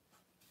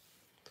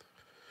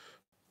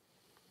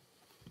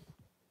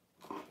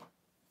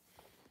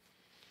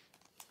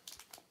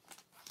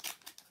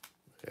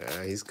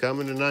 Yeah, he's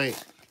coming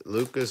tonight.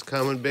 Luka's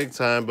coming big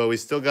time, but we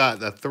still got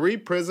the 3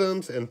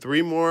 Prizms and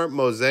 3 more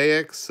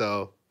Mosaics,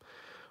 so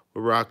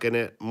we're rocking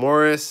it.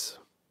 Morris,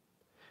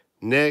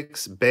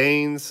 Knicks,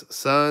 Baines,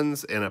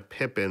 Suns, and a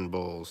Pippen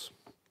Bulls.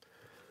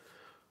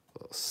 A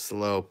little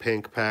slow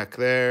pink pack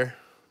there.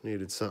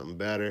 Needed something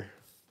better.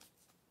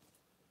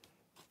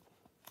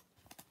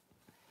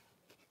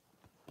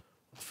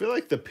 I feel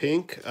like the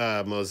pink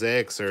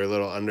Mosaics are a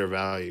little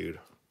undervalued.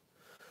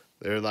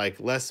 They're like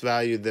less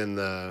valued than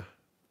the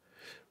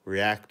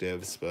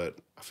reactives, but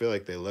I feel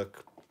like they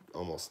look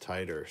almost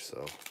tighter,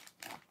 so.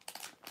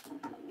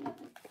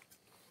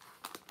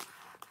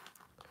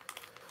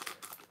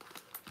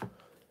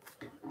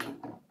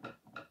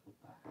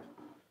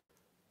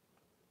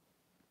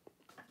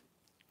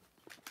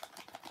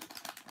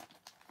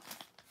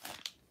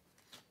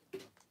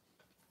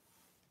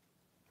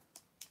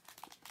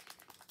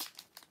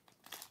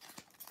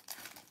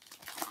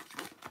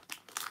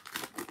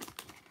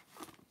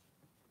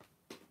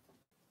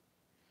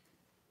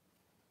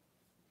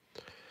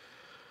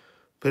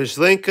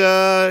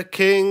 Pishlinka,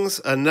 Kings,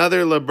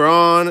 another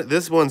LeBron.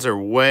 This ones are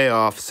way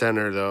off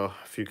center, though.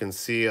 If you can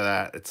see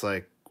that, it's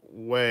like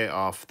way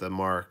off the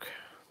mark.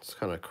 It's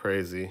kind of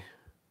crazy.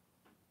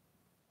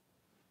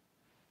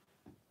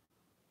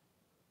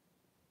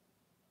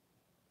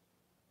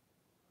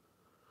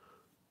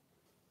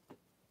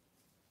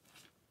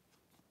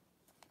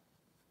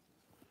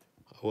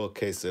 I will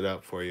case it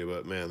up for you,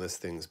 but man, this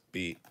thing's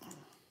beat.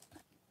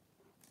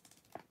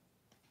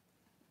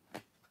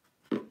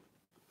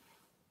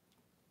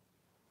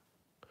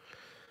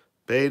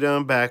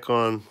 Batum back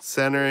on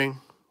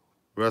centering.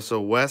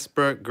 Russell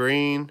Westbrook,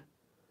 green.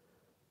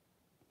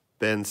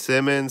 Ben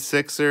Simmons,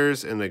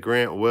 Sixers, and the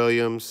Grant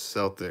Williams,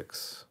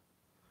 Celtics.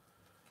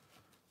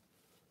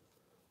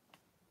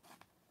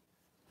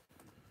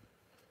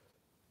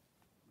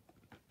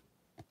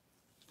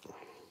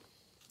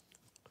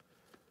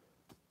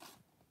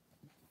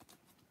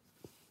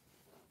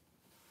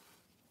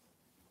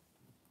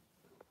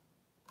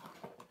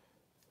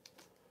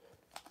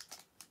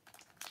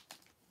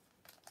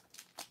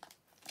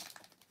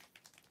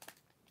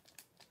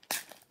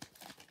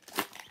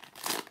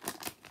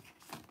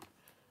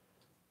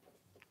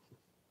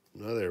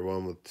 Another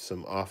one with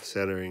some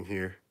off-centering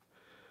here.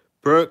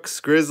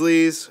 Brooks,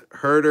 Grizzlies,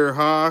 Herder,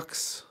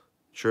 Hawks,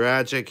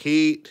 Tragic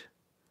Heat,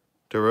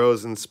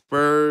 DeRozan,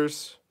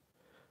 Spurs,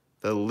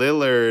 the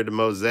Lillard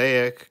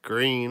Mosaic,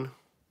 green,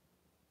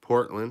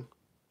 Portland,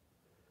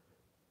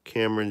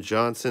 Cameron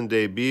Johnson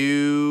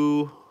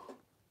debut.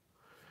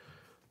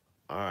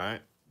 All right.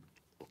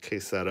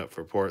 Case that up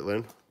for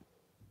Portland.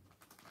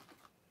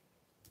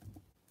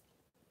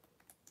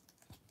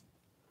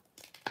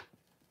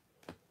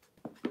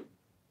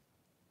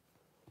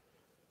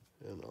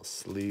 And I'll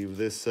sleeve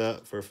this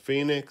up for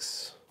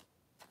Phoenix.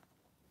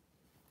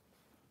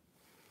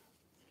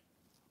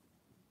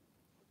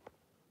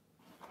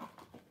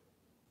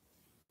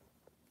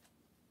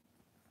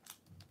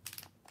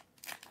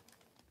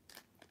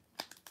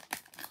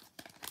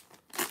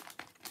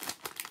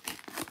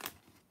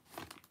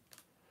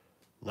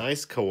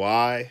 Nice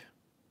Kawhi.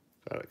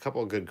 Got a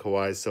couple of good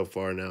Kawhis so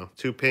far now.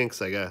 2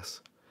 pinks, I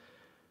guess.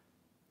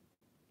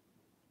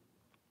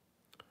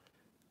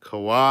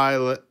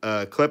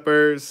 Kawhi,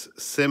 Clippers,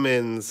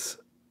 Simmons,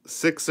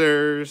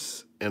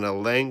 Sixers, and a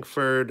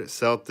Langford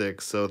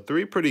Celtics. So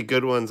 3 pretty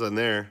good ones on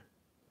there.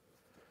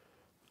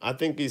 I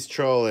think he's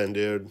trolling,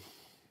 dude.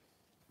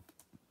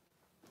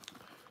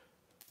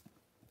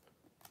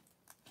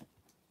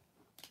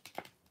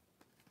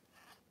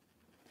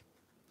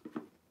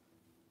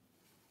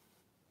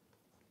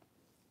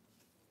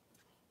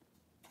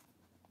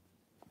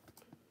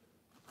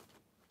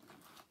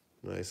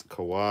 Nice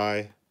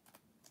Kawhi.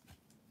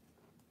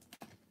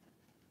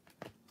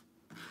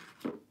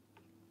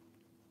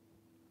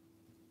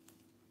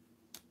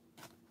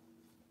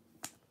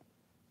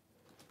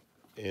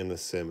 And the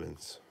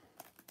Simmons.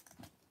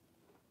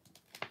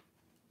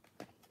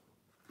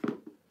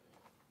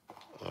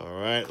 All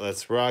right,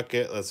 let's rock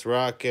it. Let's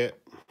rock it.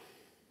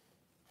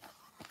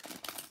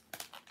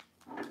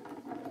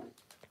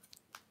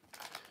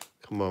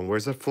 Come on,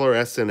 where's the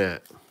fluorescent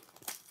at?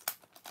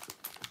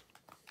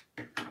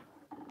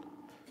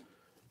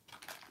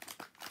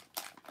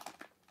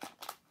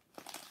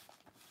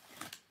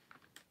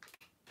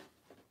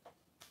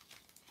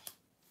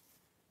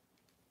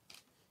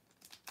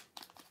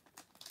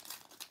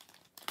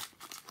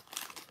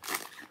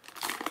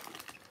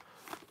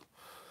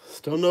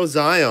 Still no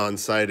Zion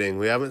sighting.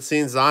 We haven't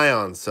seen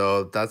Zion,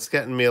 so that's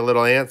getting me a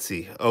little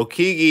antsy.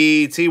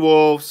 Okigi,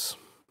 T-Wolves,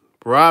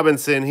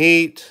 Robinson,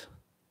 Heat,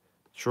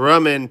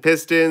 Drummond,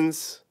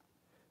 Pistons,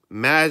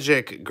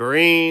 Magic,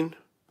 Green,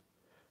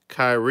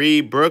 Kyrie,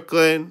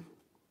 Brooklyn,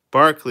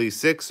 Barkley,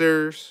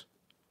 Sixers.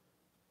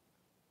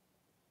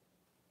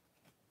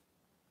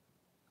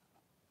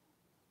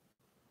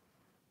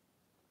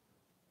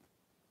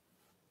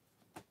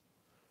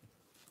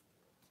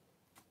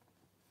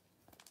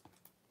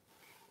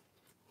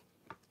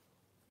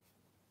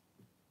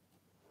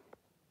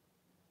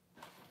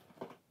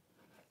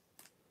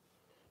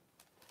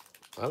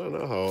 I don't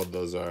know how old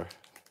those are.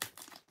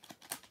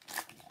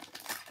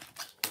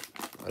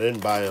 I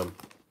didn't buy them.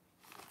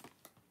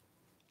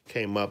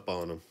 Came up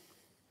on them.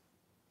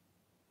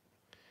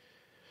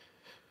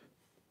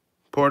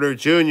 Porter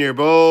Jr.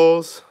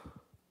 Bulls,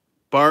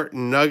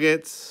 Barton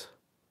Nuggets,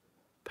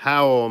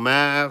 Powell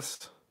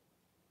Mavs,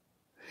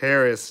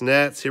 Harris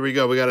Nets. Here we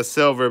go. We got a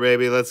silver,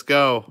 baby. Let's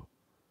go.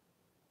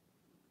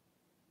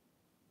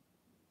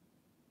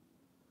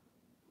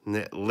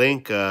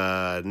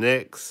 Linka,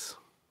 Knicks.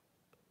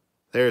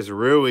 There's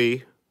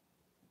Rui.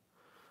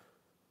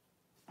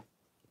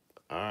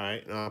 All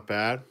right, not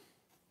bad.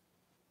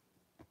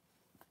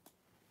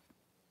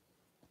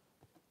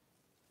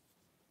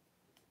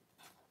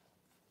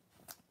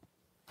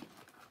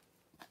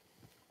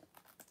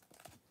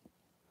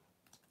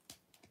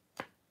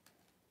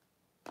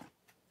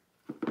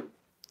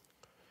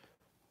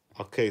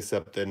 I'll case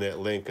up the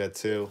Linka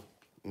too.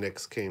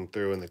 Knicks came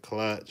through in the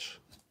clutch.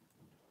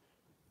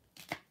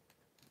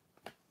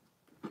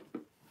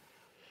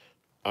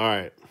 All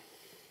right.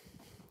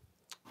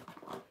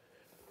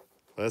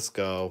 Let's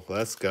go.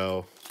 Let's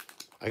go.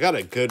 I got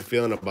a good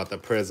feeling about the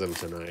Prizm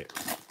tonight.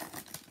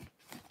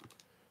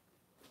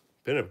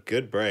 Been a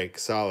good break.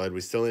 Solid.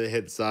 We still need to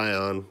hit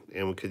Zion,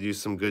 and we could use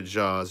some good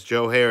jaws.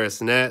 Joe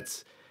Harris,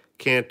 Nets.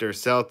 Cantor,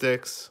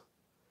 Celtics.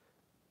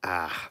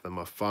 Ah, the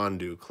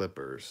Mafondu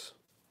Clippers.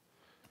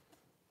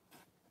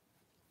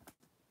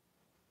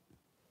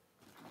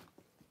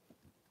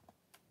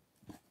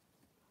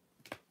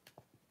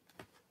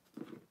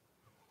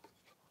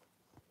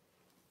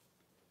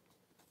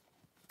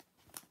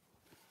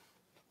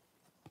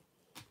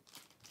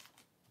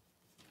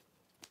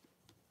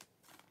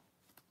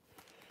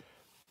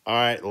 All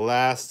right,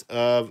 last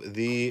of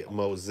the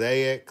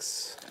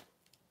mosaics.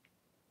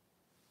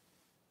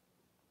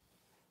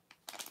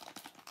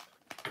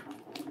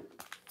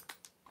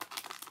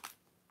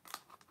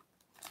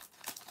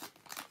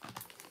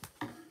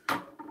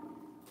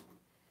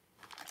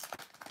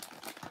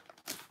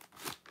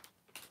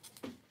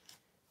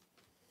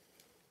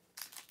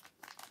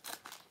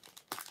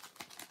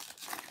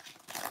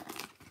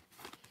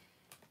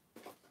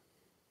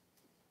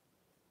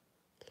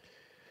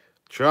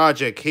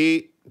 Tragic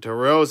Heat,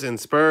 DeRozan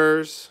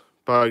Spurs,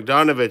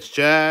 Bogdanovich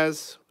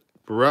Jazz,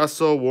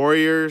 Russell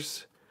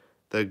Warriors,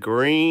 the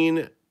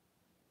Green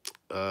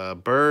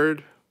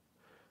Bird,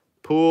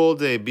 Poole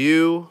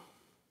debut.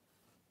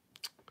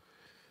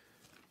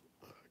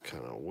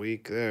 Kind of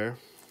weak there.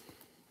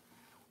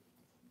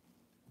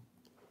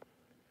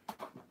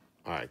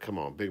 All right, come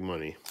on, big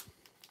money.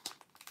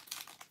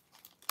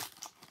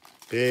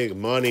 Big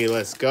money,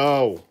 let's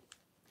go.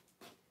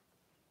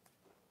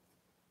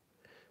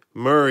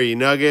 Murray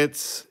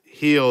Nuggets,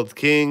 Healed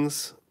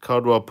Kings,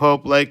 Caldwell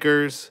Pope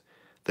Lakers,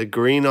 the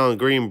green on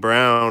green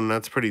brown,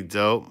 that's pretty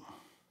dope.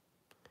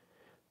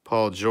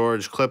 Paul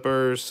George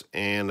Clippers,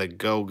 and the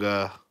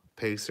Goga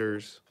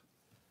Pacers.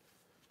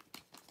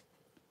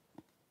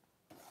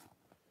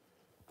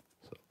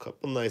 So a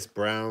couple nice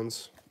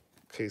browns.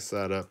 Case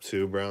that up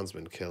too. Brown's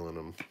been killing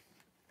them.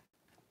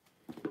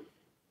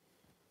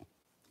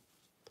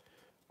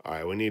 All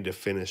right, we need to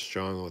finish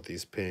strong with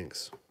these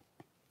pinks.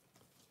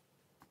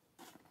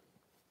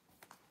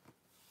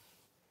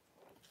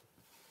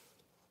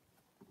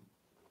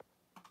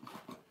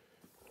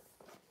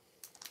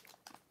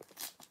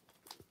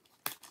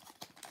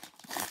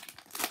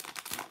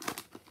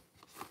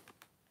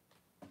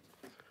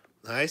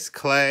 Nice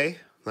clay.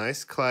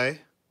 Nice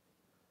clay.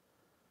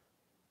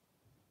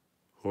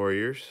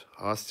 Warriors.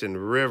 Austin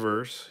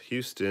Rivers.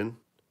 Houston.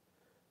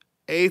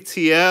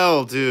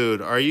 ATL,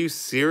 dude. Are you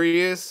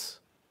serious?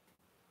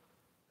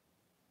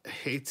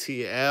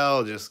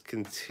 ATL just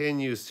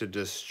continues to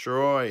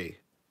destroy.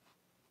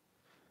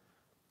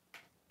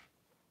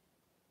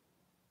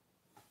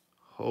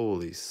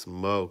 Holy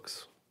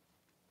smokes.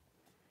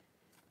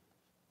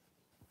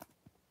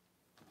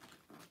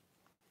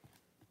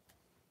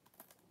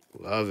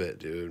 Love it,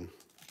 dude.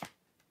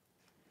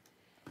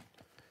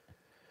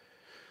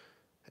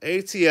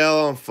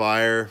 ATL on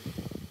fire.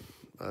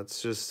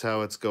 That's just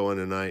how it's going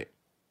tonight.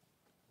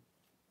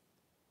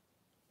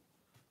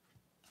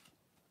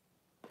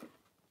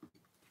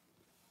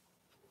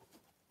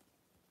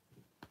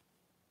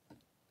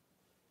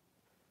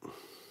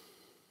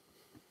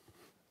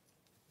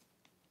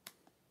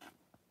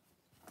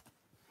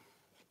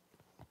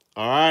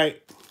 All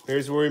right.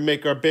 Here's where we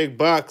make our big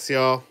bucks,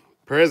 y'all.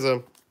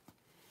 Prizm.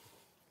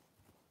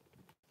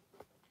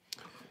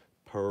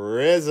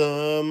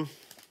 Prizm.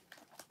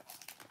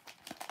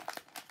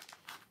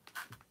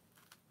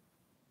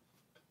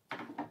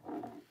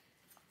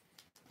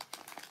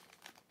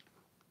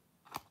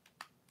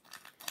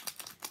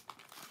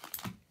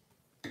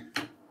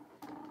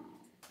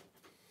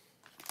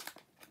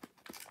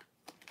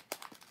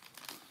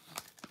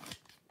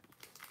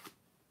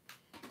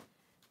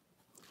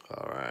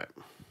 All right.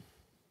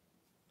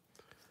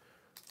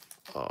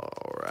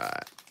 All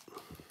right.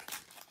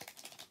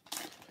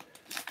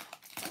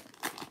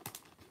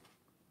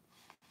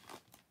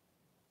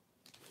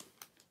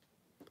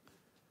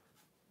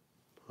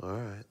 All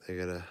right. They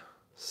got to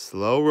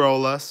slow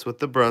roll us with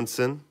the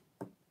Brunson.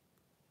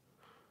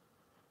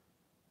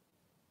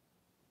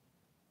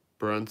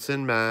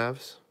 Brunson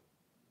Mavs.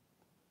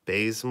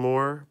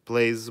 Bazemore.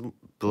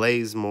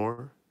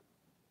 Blazemore.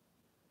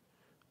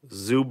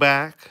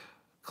 Zubac.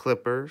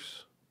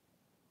 Clippers.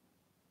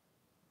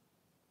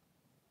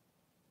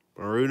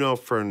 Bruno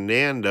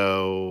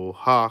Fernando,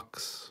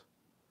 Hawks.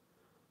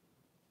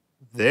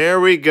 There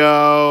we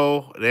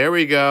go. There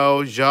we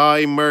go. Ja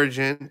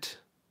Emergent.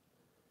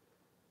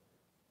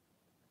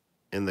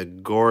 And the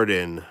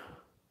Gordon,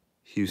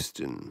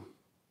 Houston.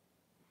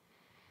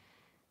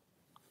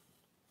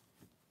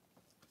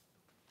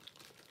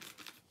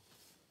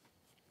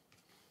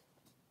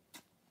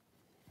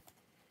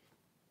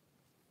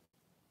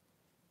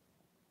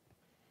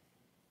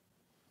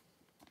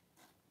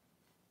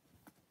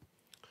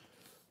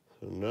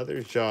 Another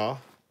Ja.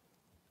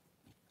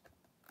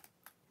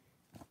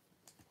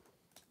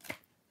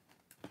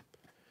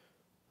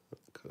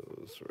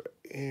 Goes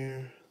right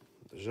here.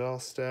 The Ja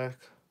stack.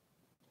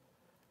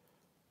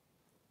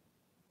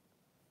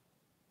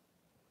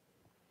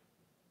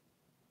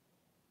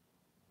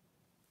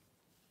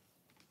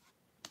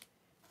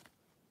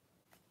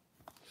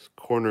 This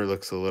corner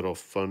looks a little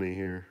funny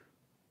here.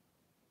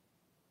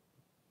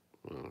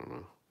 I don't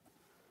know.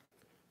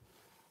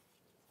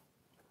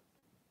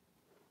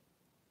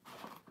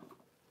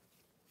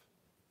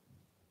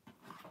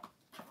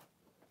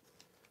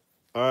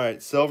 All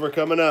right, silver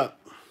coming up.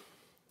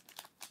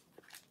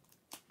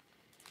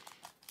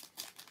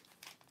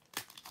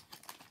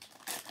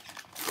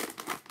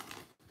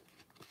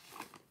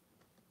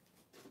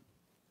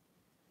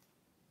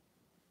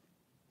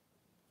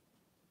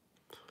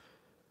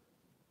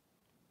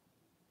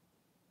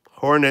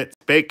 Hornets,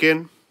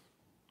 Bacon.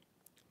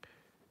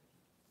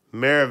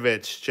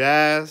 Maravich,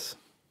 Jazz.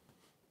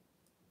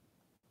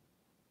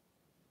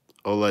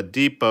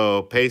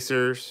 Oladipo,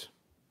 Pacers.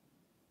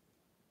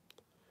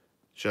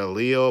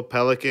 Jaleel,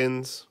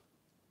 Pelicans.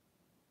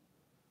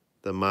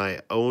 The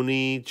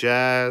Maioni,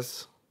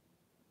 Jazz.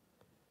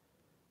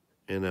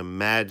 And a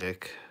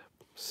Magic,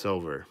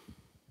 silver.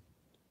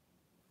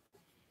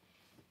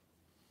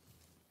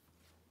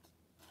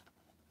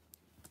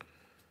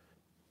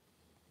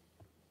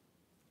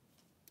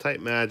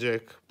 Tight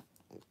Magic.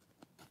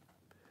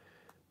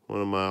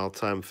 One of my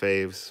all-time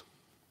faves.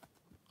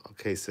 I'll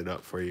case it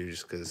up for you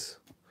just because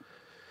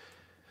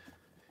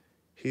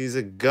he's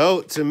a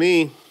GOAT to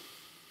me.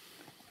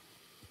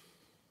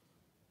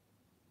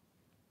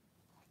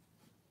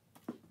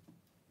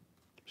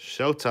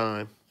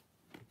 Showtime.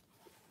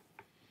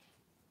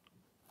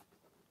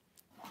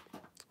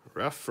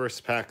 Rough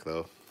first pack,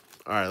 though.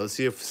 All right, let's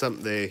see if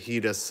he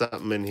does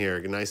something in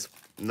here.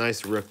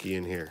 Nice rookie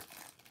in here.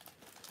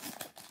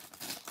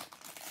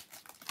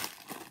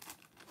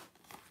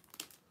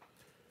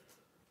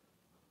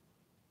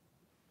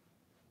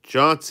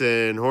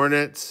 Johnson,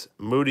 Hornets,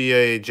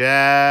 Moutier,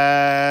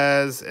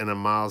 Jazz, and a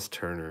Miles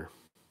Turner,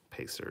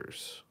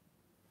 Pacers.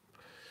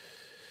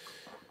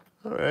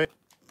 All right.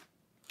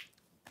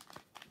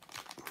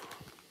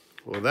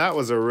 Well, that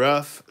was a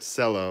rough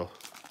cello.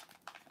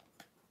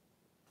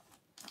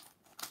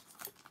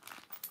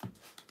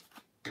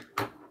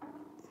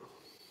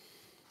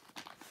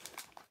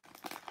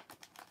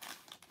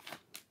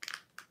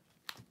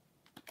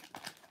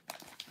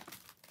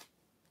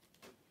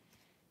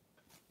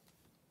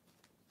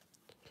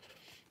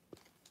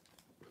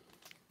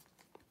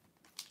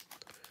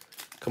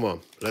 Come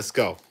on, let's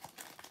go.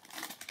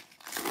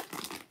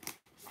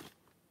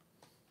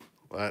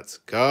 Let's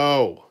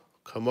go.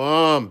 Come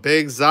on,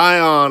 Big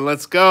Zion,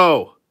 let's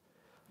go.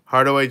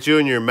 Hardaway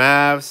Jr.,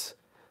 Mavs,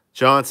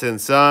 Johnson,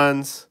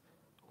 Suns,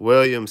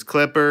 Williams,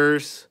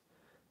 Clippers,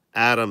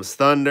 Adams,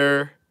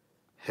 Thunder,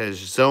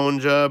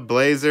 Hezonja,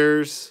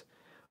 Blazers.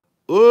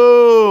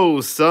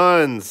 Ooh,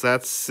 Suns,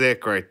 that's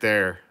sick right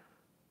there.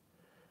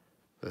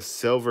 The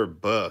silver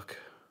book.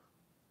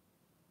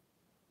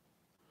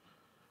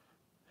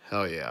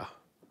 Hell yeah.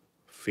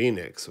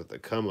 Phoenix with the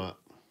come up.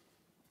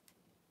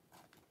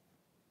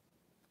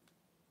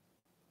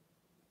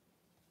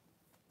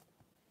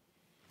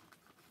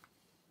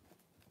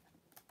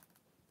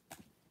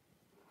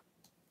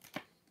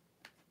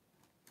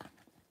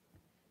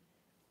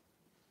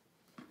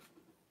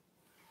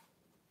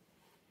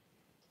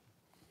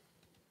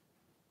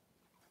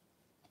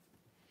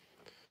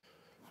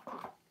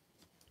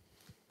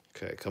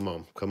 Okay, come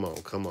on, come on,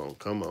 come on,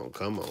 come on,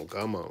 come on,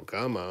 come on,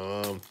 come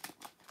on.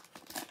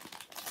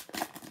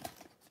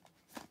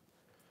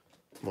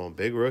 Come on,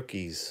 big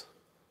rookies.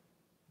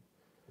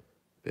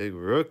 Big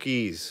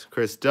rookies.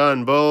 Chris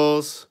Dunn,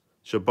 Bulls.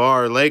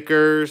 Jabbar,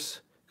 Lakers.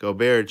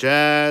 Gobert,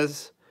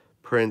 Jazz.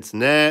 Prince,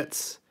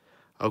 Nets.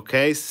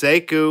 Okay,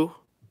 Sekou.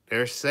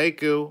 There's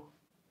Sekou.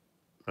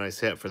 Nice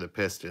hit for the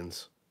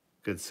Pistons.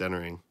 Good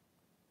centering.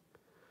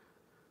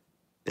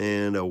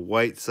 And a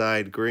white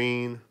side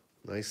green.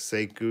 Nice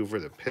Sekou for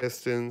the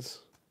Pistons.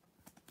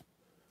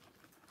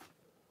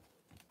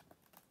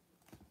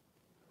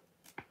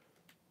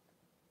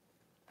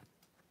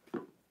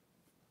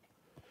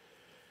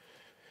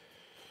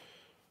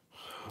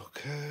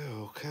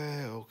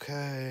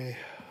 Okay.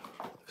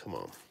 Come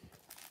on.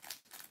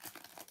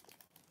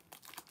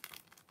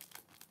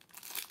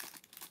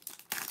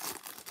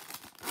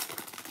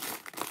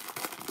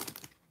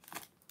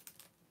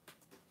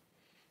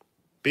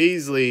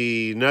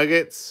 Beasley,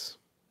 Nuggets.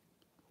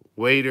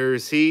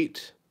 Waiters,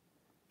 Heat.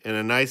 And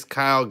a nice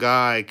Kyle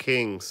Guy,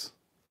 Kings.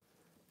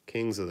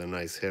 Kings with a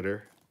nice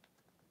hitter.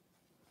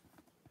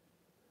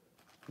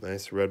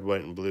 Nice red,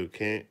 white, and blue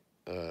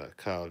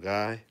Kyle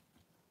Guy.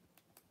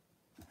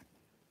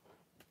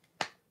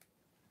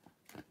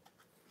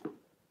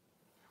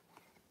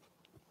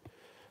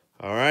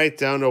 All right,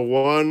 down to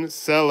one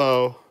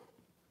cello.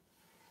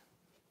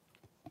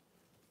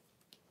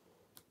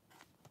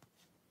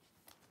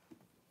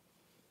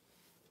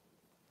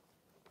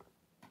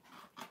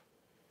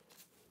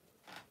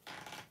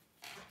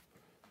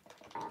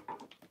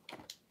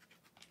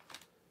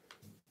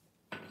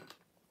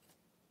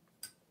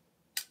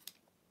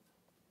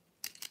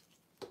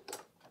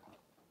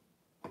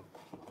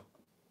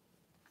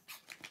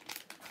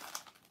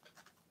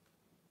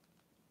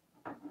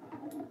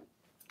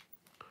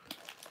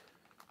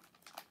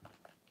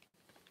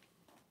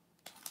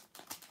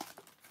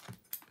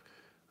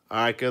 All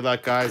right, good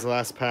luck, guys.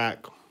 Last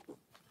pack.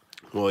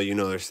 Well, you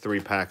know there's 3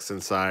 packs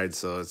inside,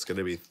 so it's going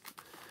to be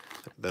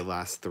the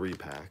last 3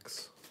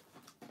 packs.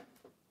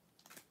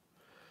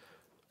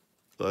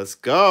 Let's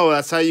go.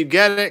 That's how you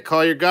get it.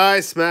 Call your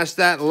guys. Smash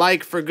that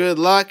like for good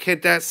luck.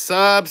 Hit that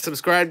sub.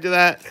 Subscribe to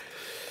that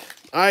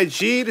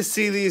IG to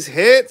see these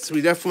hits.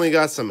 We definitely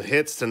got some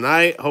hits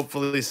tonight.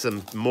 Hopefully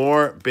some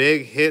more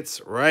big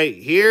hits right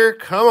here.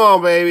 Come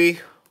on, baby.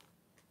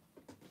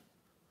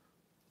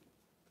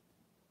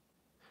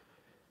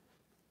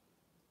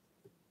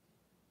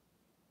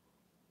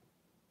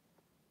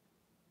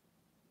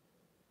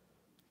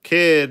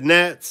 Kid,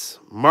 Nets.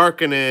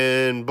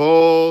 Markkanen,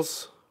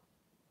 Bulls.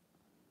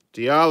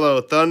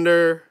 Diallo,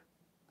 Thunder.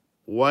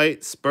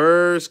 White,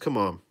 Spurs. Come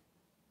on.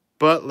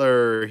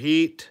 Butler,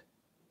 Heat.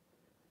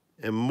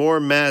 And more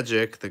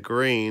Magic, the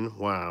green.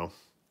 Wow.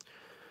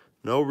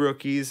 No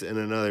rookies and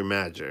another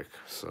Magic.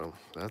 So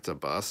that's a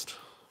bust.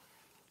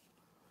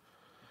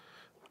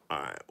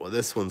 All right. Well,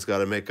 this one's got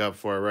to make up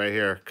for it right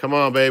here. Come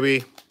on,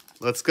 baby.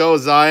 Let's go,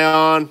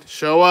 Zion.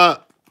 Show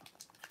up.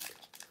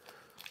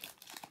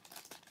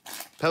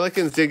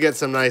 Pelicans did get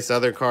some nice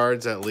other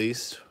cards, at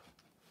least.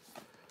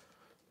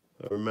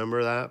 I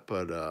remember that,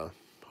 but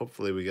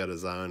hopefully we got a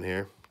Zion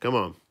here. Come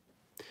on.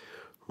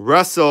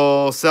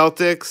 Russell,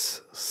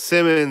 Celtics.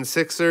 Simmons,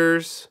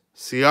 Sixers.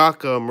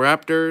 Siakam,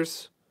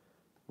 Raptors.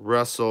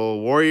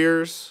 Russell,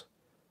 Warriors.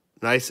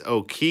 Nice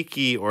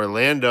Okiki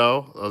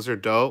Orlando. Those are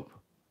dope.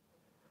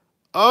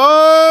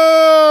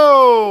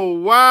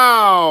 Oh,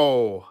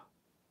 wow.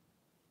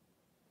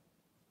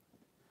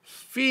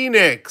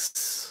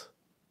 Phoenix.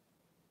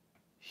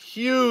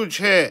 Huge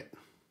hit.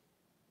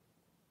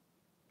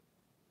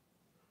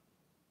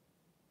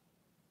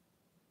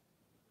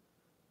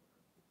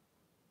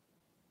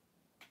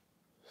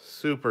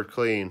 Super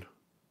clean.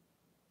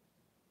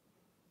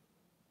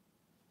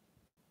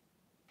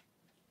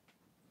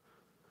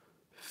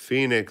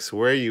 Phoenix,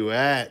 where you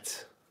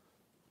at?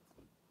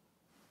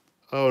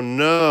 Oh,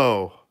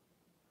 no.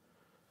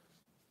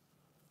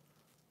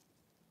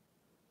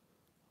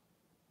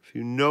 If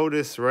you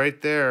notice right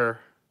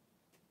there,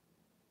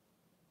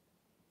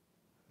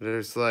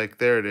 there's like,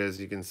 there it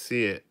is. You can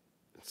see it.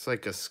 It's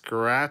like a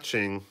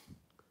scratching,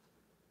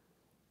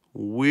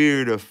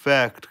 weird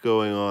effect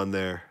going on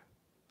there.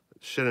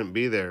 It shouldn't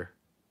be there.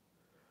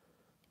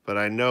 But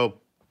I know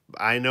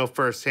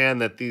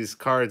firsthand that these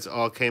cards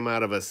all came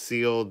out of a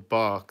sealed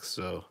box,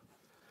 so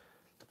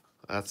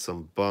that's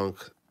some bunk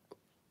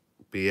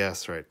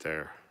BS right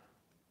there.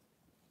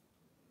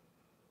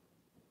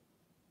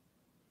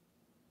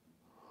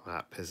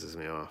 That pisses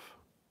me off.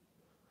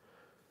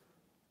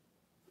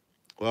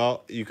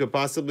 Well, you could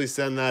possibly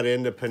send that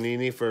in to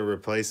Panini for a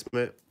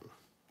replacement.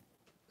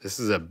 This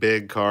is a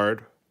big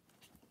card.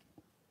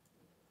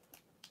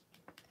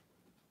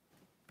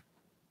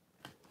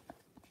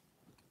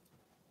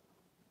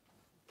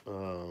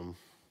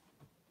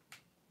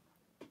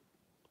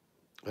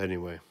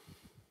 Anyway.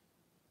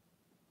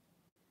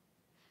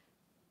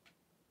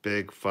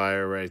 Big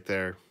fire right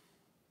there.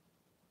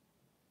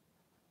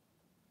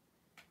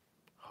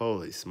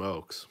 Holy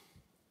smokes.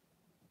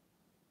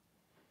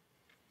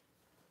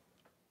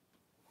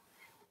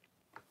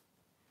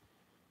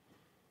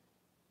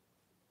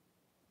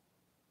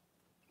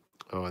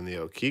 Oh, and the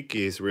Okiki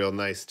is real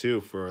nice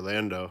too for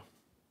Orlando.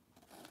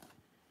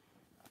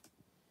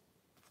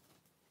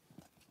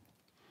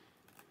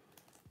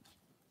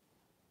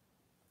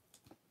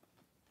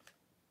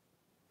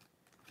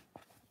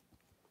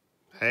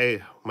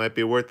 Hey, might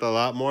be worth a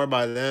lot more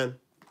by then.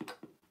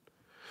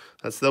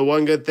 That's the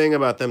one good thing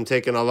about them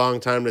taking a long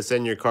time to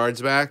send your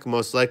cards back.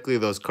 Most likely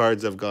those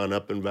cards have gone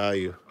up in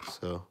value.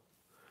 So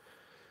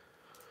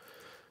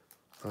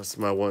that's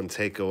my one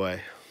takeaway.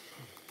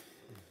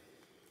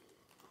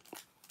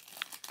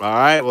 All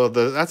right, well,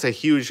 that's a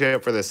huge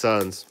hit for the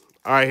Suns.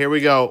 All right, here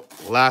we go.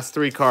 Last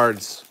 3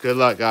 cards. Good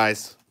luck,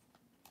 guys.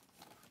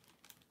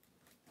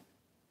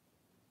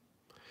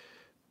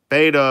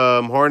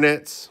 Batum,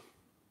 Hornets.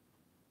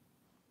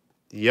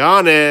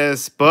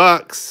 Giannis,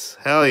 Bucks.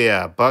 Hell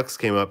yeah, Bucks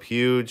came up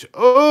huge.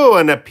 Oh,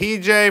 and a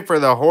PJ for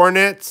the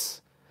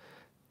Hornets.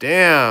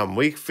 Damn,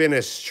 we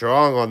finished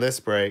strong on this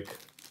break.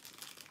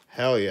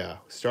 Hell yeah.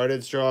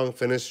 Started strong,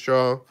 finished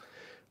strong.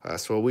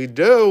 That's what we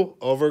do.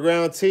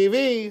 Overground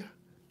TV.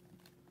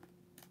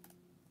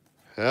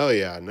 Hell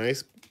yeah.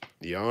 Nice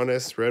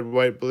Giannis, red,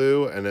 white,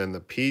 blue. And then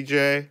the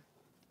PJ.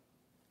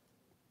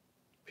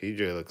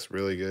 PJ looks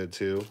really good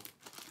too.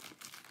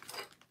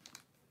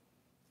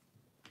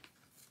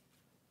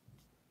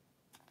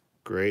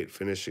 Great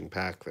finishing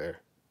pack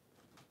there.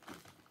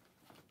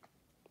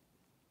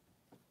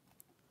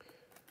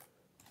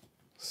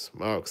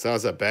 Smokes. That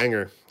was a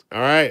banger.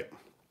 All right.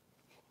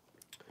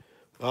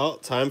 Well,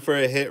 time for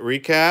a hit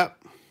recap.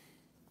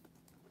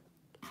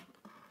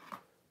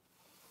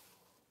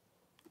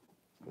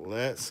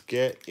 Let's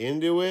get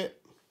into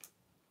it.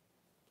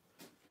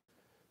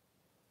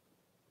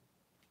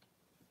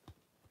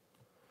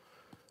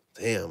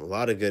 Damn, a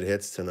lot of good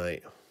hits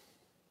tonight.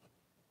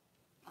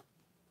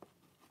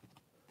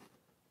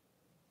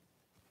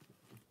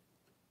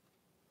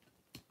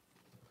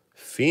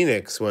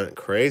 Phoenix went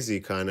crazy,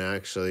 kind of,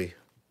 actually.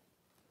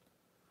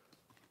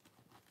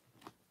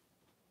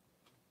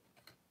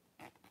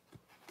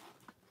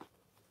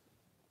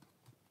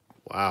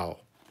 Wow.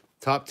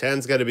 Top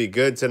 10's got to be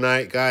good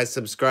tonight, guys.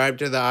 Subscribe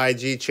to the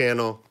IG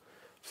channel.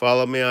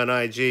 Follow me on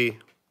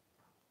IG.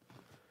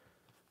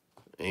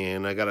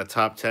 And I got a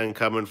top 10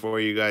 coming for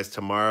you guys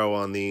tomorrow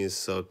on these,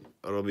 so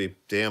it'll be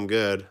damn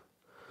good.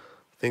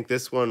 I think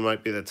this one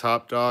might be the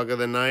top dog of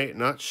the night.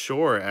 Not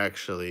sure,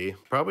 actually.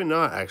 Probably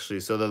not, actually.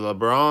 So the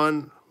LeBron,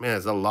 man,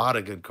 there's a lot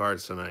of good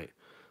cards tonight.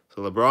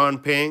 So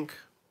LeBron pink,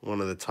 one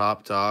of the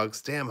top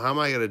dogs. Damn, how am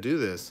I going to do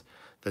this?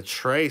 The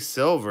Trae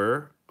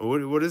silver.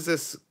 What is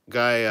this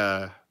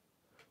guy?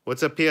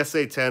 What's a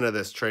PSA 10 of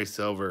this Trae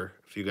silver?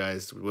 If you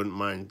guys wouldn't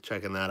mind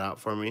checking that out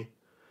for me.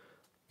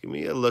 Give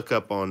me a look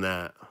up on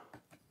that.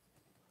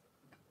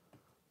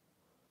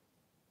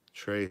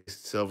 Trae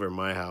silver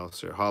my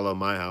house, or Holo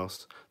my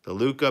house. The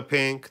Luka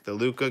pink, the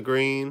Luka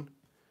green.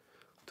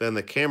 Then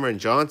the Cameron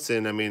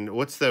Johnson. I mean,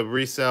 what's the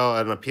resale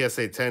on a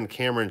PSA 10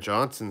 Cameron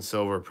Johnson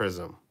silver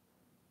Prizm?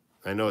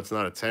 I know it's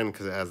not a 10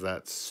 because it has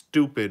that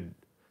stupid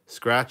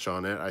scratch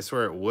on it. I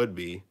swear it would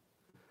be.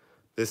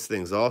 This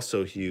thing's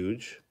also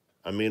huge.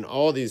 I mean,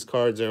 all these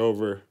cards are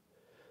over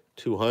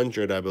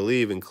 200, I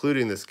believe,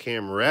 including this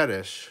Cam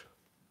Reddish.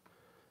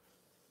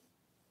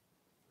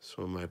 This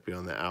one might be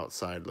on the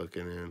outside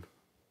looking in.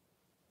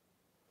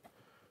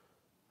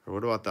 Or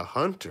what about the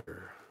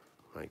Hunter?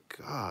 My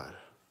God.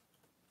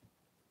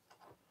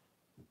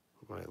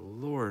 My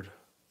Lord.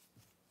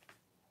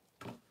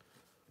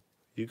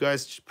 You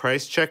guys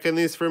price checking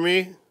these for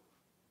me?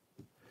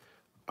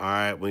 All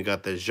right, we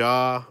got the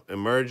Ja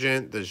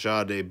Emergent, the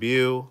Ja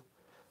Debut,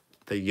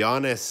 the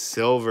Giannis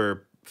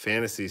Silver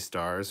Fantasy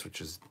Stars,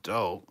 which is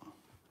dope.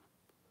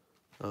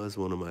 That was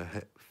one of my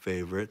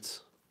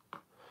favorites.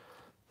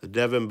 The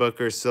Devin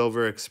Booker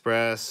Silver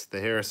Express,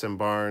 the Harrison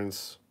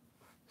Barnes.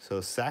 So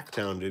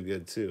Sacktown did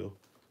good too.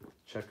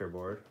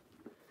 Checkerboard.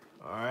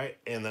 All right,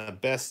 and the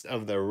best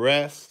of the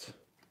rest.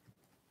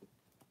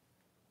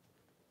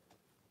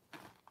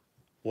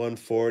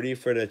 140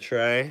 for the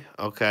Trae.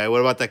 Okay,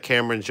 what about the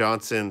Cameron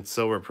Johnson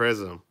Silver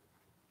Prizm?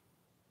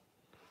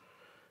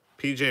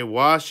 PJ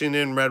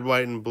Washington, red,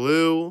 white, and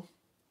blue.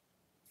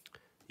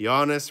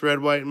 Giannis, red,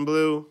 white, and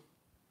blue.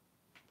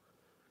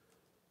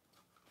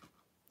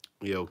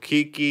 Yo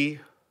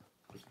Kiki,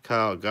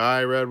 Kyle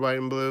Guy, red, white,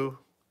 and blue.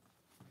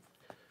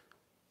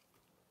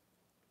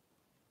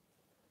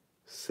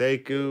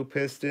 Sekou,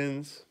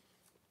 Pistons.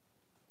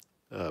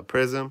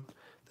 Prizm.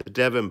 The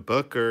Devin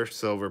Booker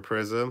Silver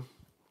Prizm.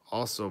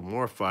 Also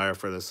more fire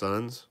for the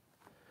Suns.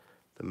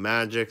 The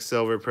Magic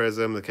Silver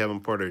Prizm. The Kevin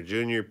Porter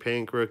Jr.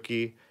 Pink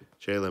Rookie.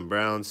 Jaylen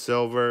Brown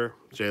Silver.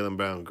 Jaylen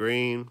Brown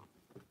Green.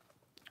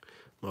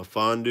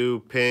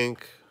 Mafondu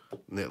Pink.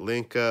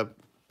 Nitlinka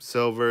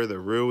Silver. The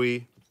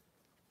Rui.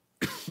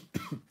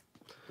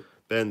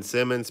 Ben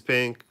Simmons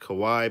Pink.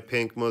 Kawhi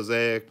Pink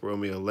Mosaic.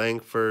 Romeo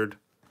Langford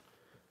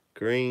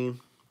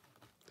Green.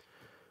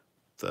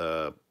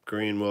 The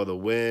Green Will the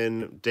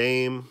Win.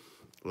 Dame.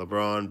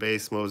 LeBron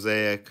Base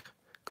Mosaic.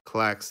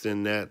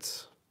 Claxton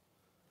Nets.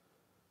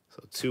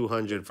 So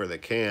 200 for the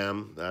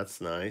Cam. That's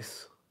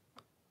nice.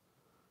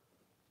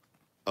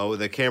 Oh,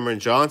 the Cameron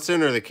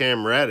Johnson or the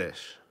Cam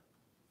Reddish?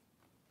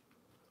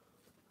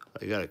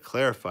 You got to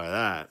clarify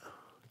that.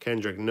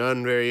 Kendrick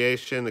Nunn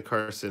variation, the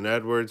Carson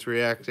Edwards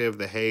reactive,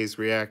 the Hayes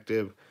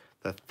reactive,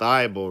 the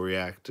Thibault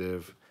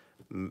reactive,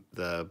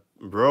 the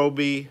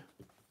Roby,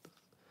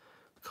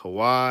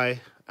 Kawhi,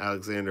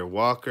 Alexander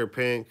Walker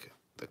pink,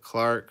 the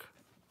Clark,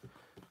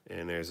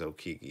 and there's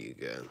Okiki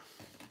again.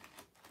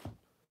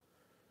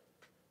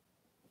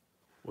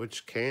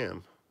 Which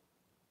Cam?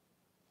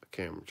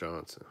 Cam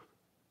Johnson.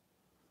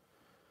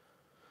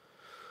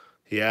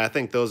 Yeah, I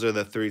think those are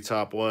the three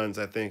top ones.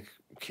 I think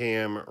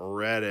Cam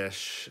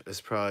Reddish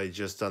is probably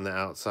just on the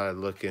outside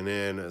looking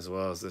in, as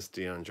well as this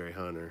DeAndre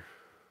Hunter.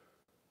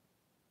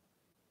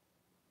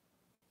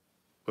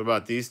 What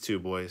about these two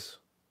boys?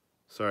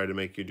 Sorry to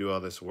make you do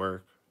all this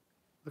work.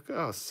 Look at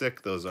how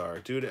sick those are.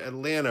 Dude,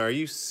 Atlanta, are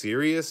you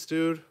serious,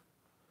 dude?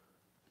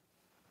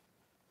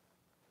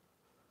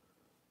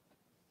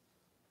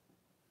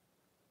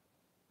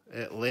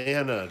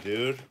 Atlanta,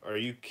 dude. Are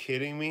you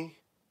kidding me?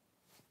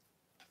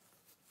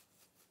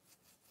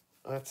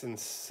 That's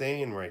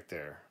insane right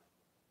there.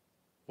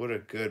 What a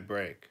good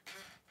break.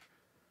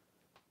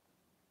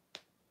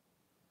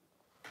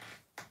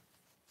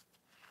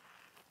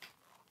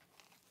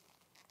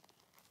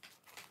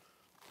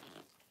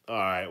 All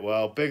right,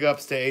 well, big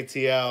ups to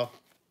ATL.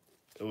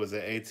 It was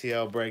an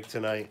ATL break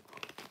tonight.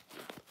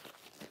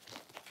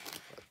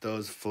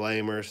 Those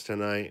flamers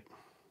tonight.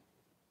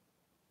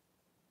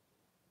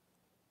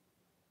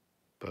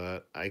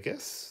 But I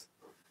guess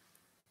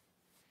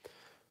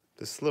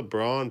this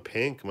LeBron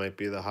pink might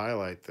be the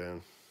highlight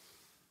then.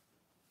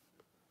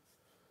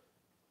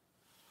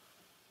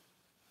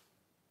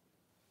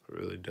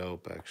 Really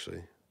dope,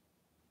 actually.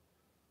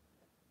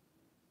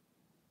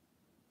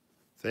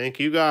 Thank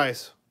you,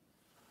 guys.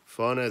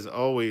 Fun as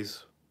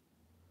always.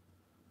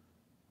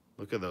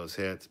 Look at those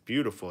hits.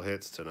 Beautiful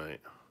hits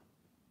tonight.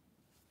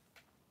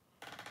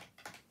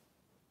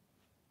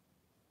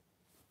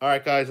 All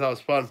right, guys. That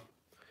was fun.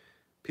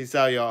 Peace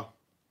out, y'all.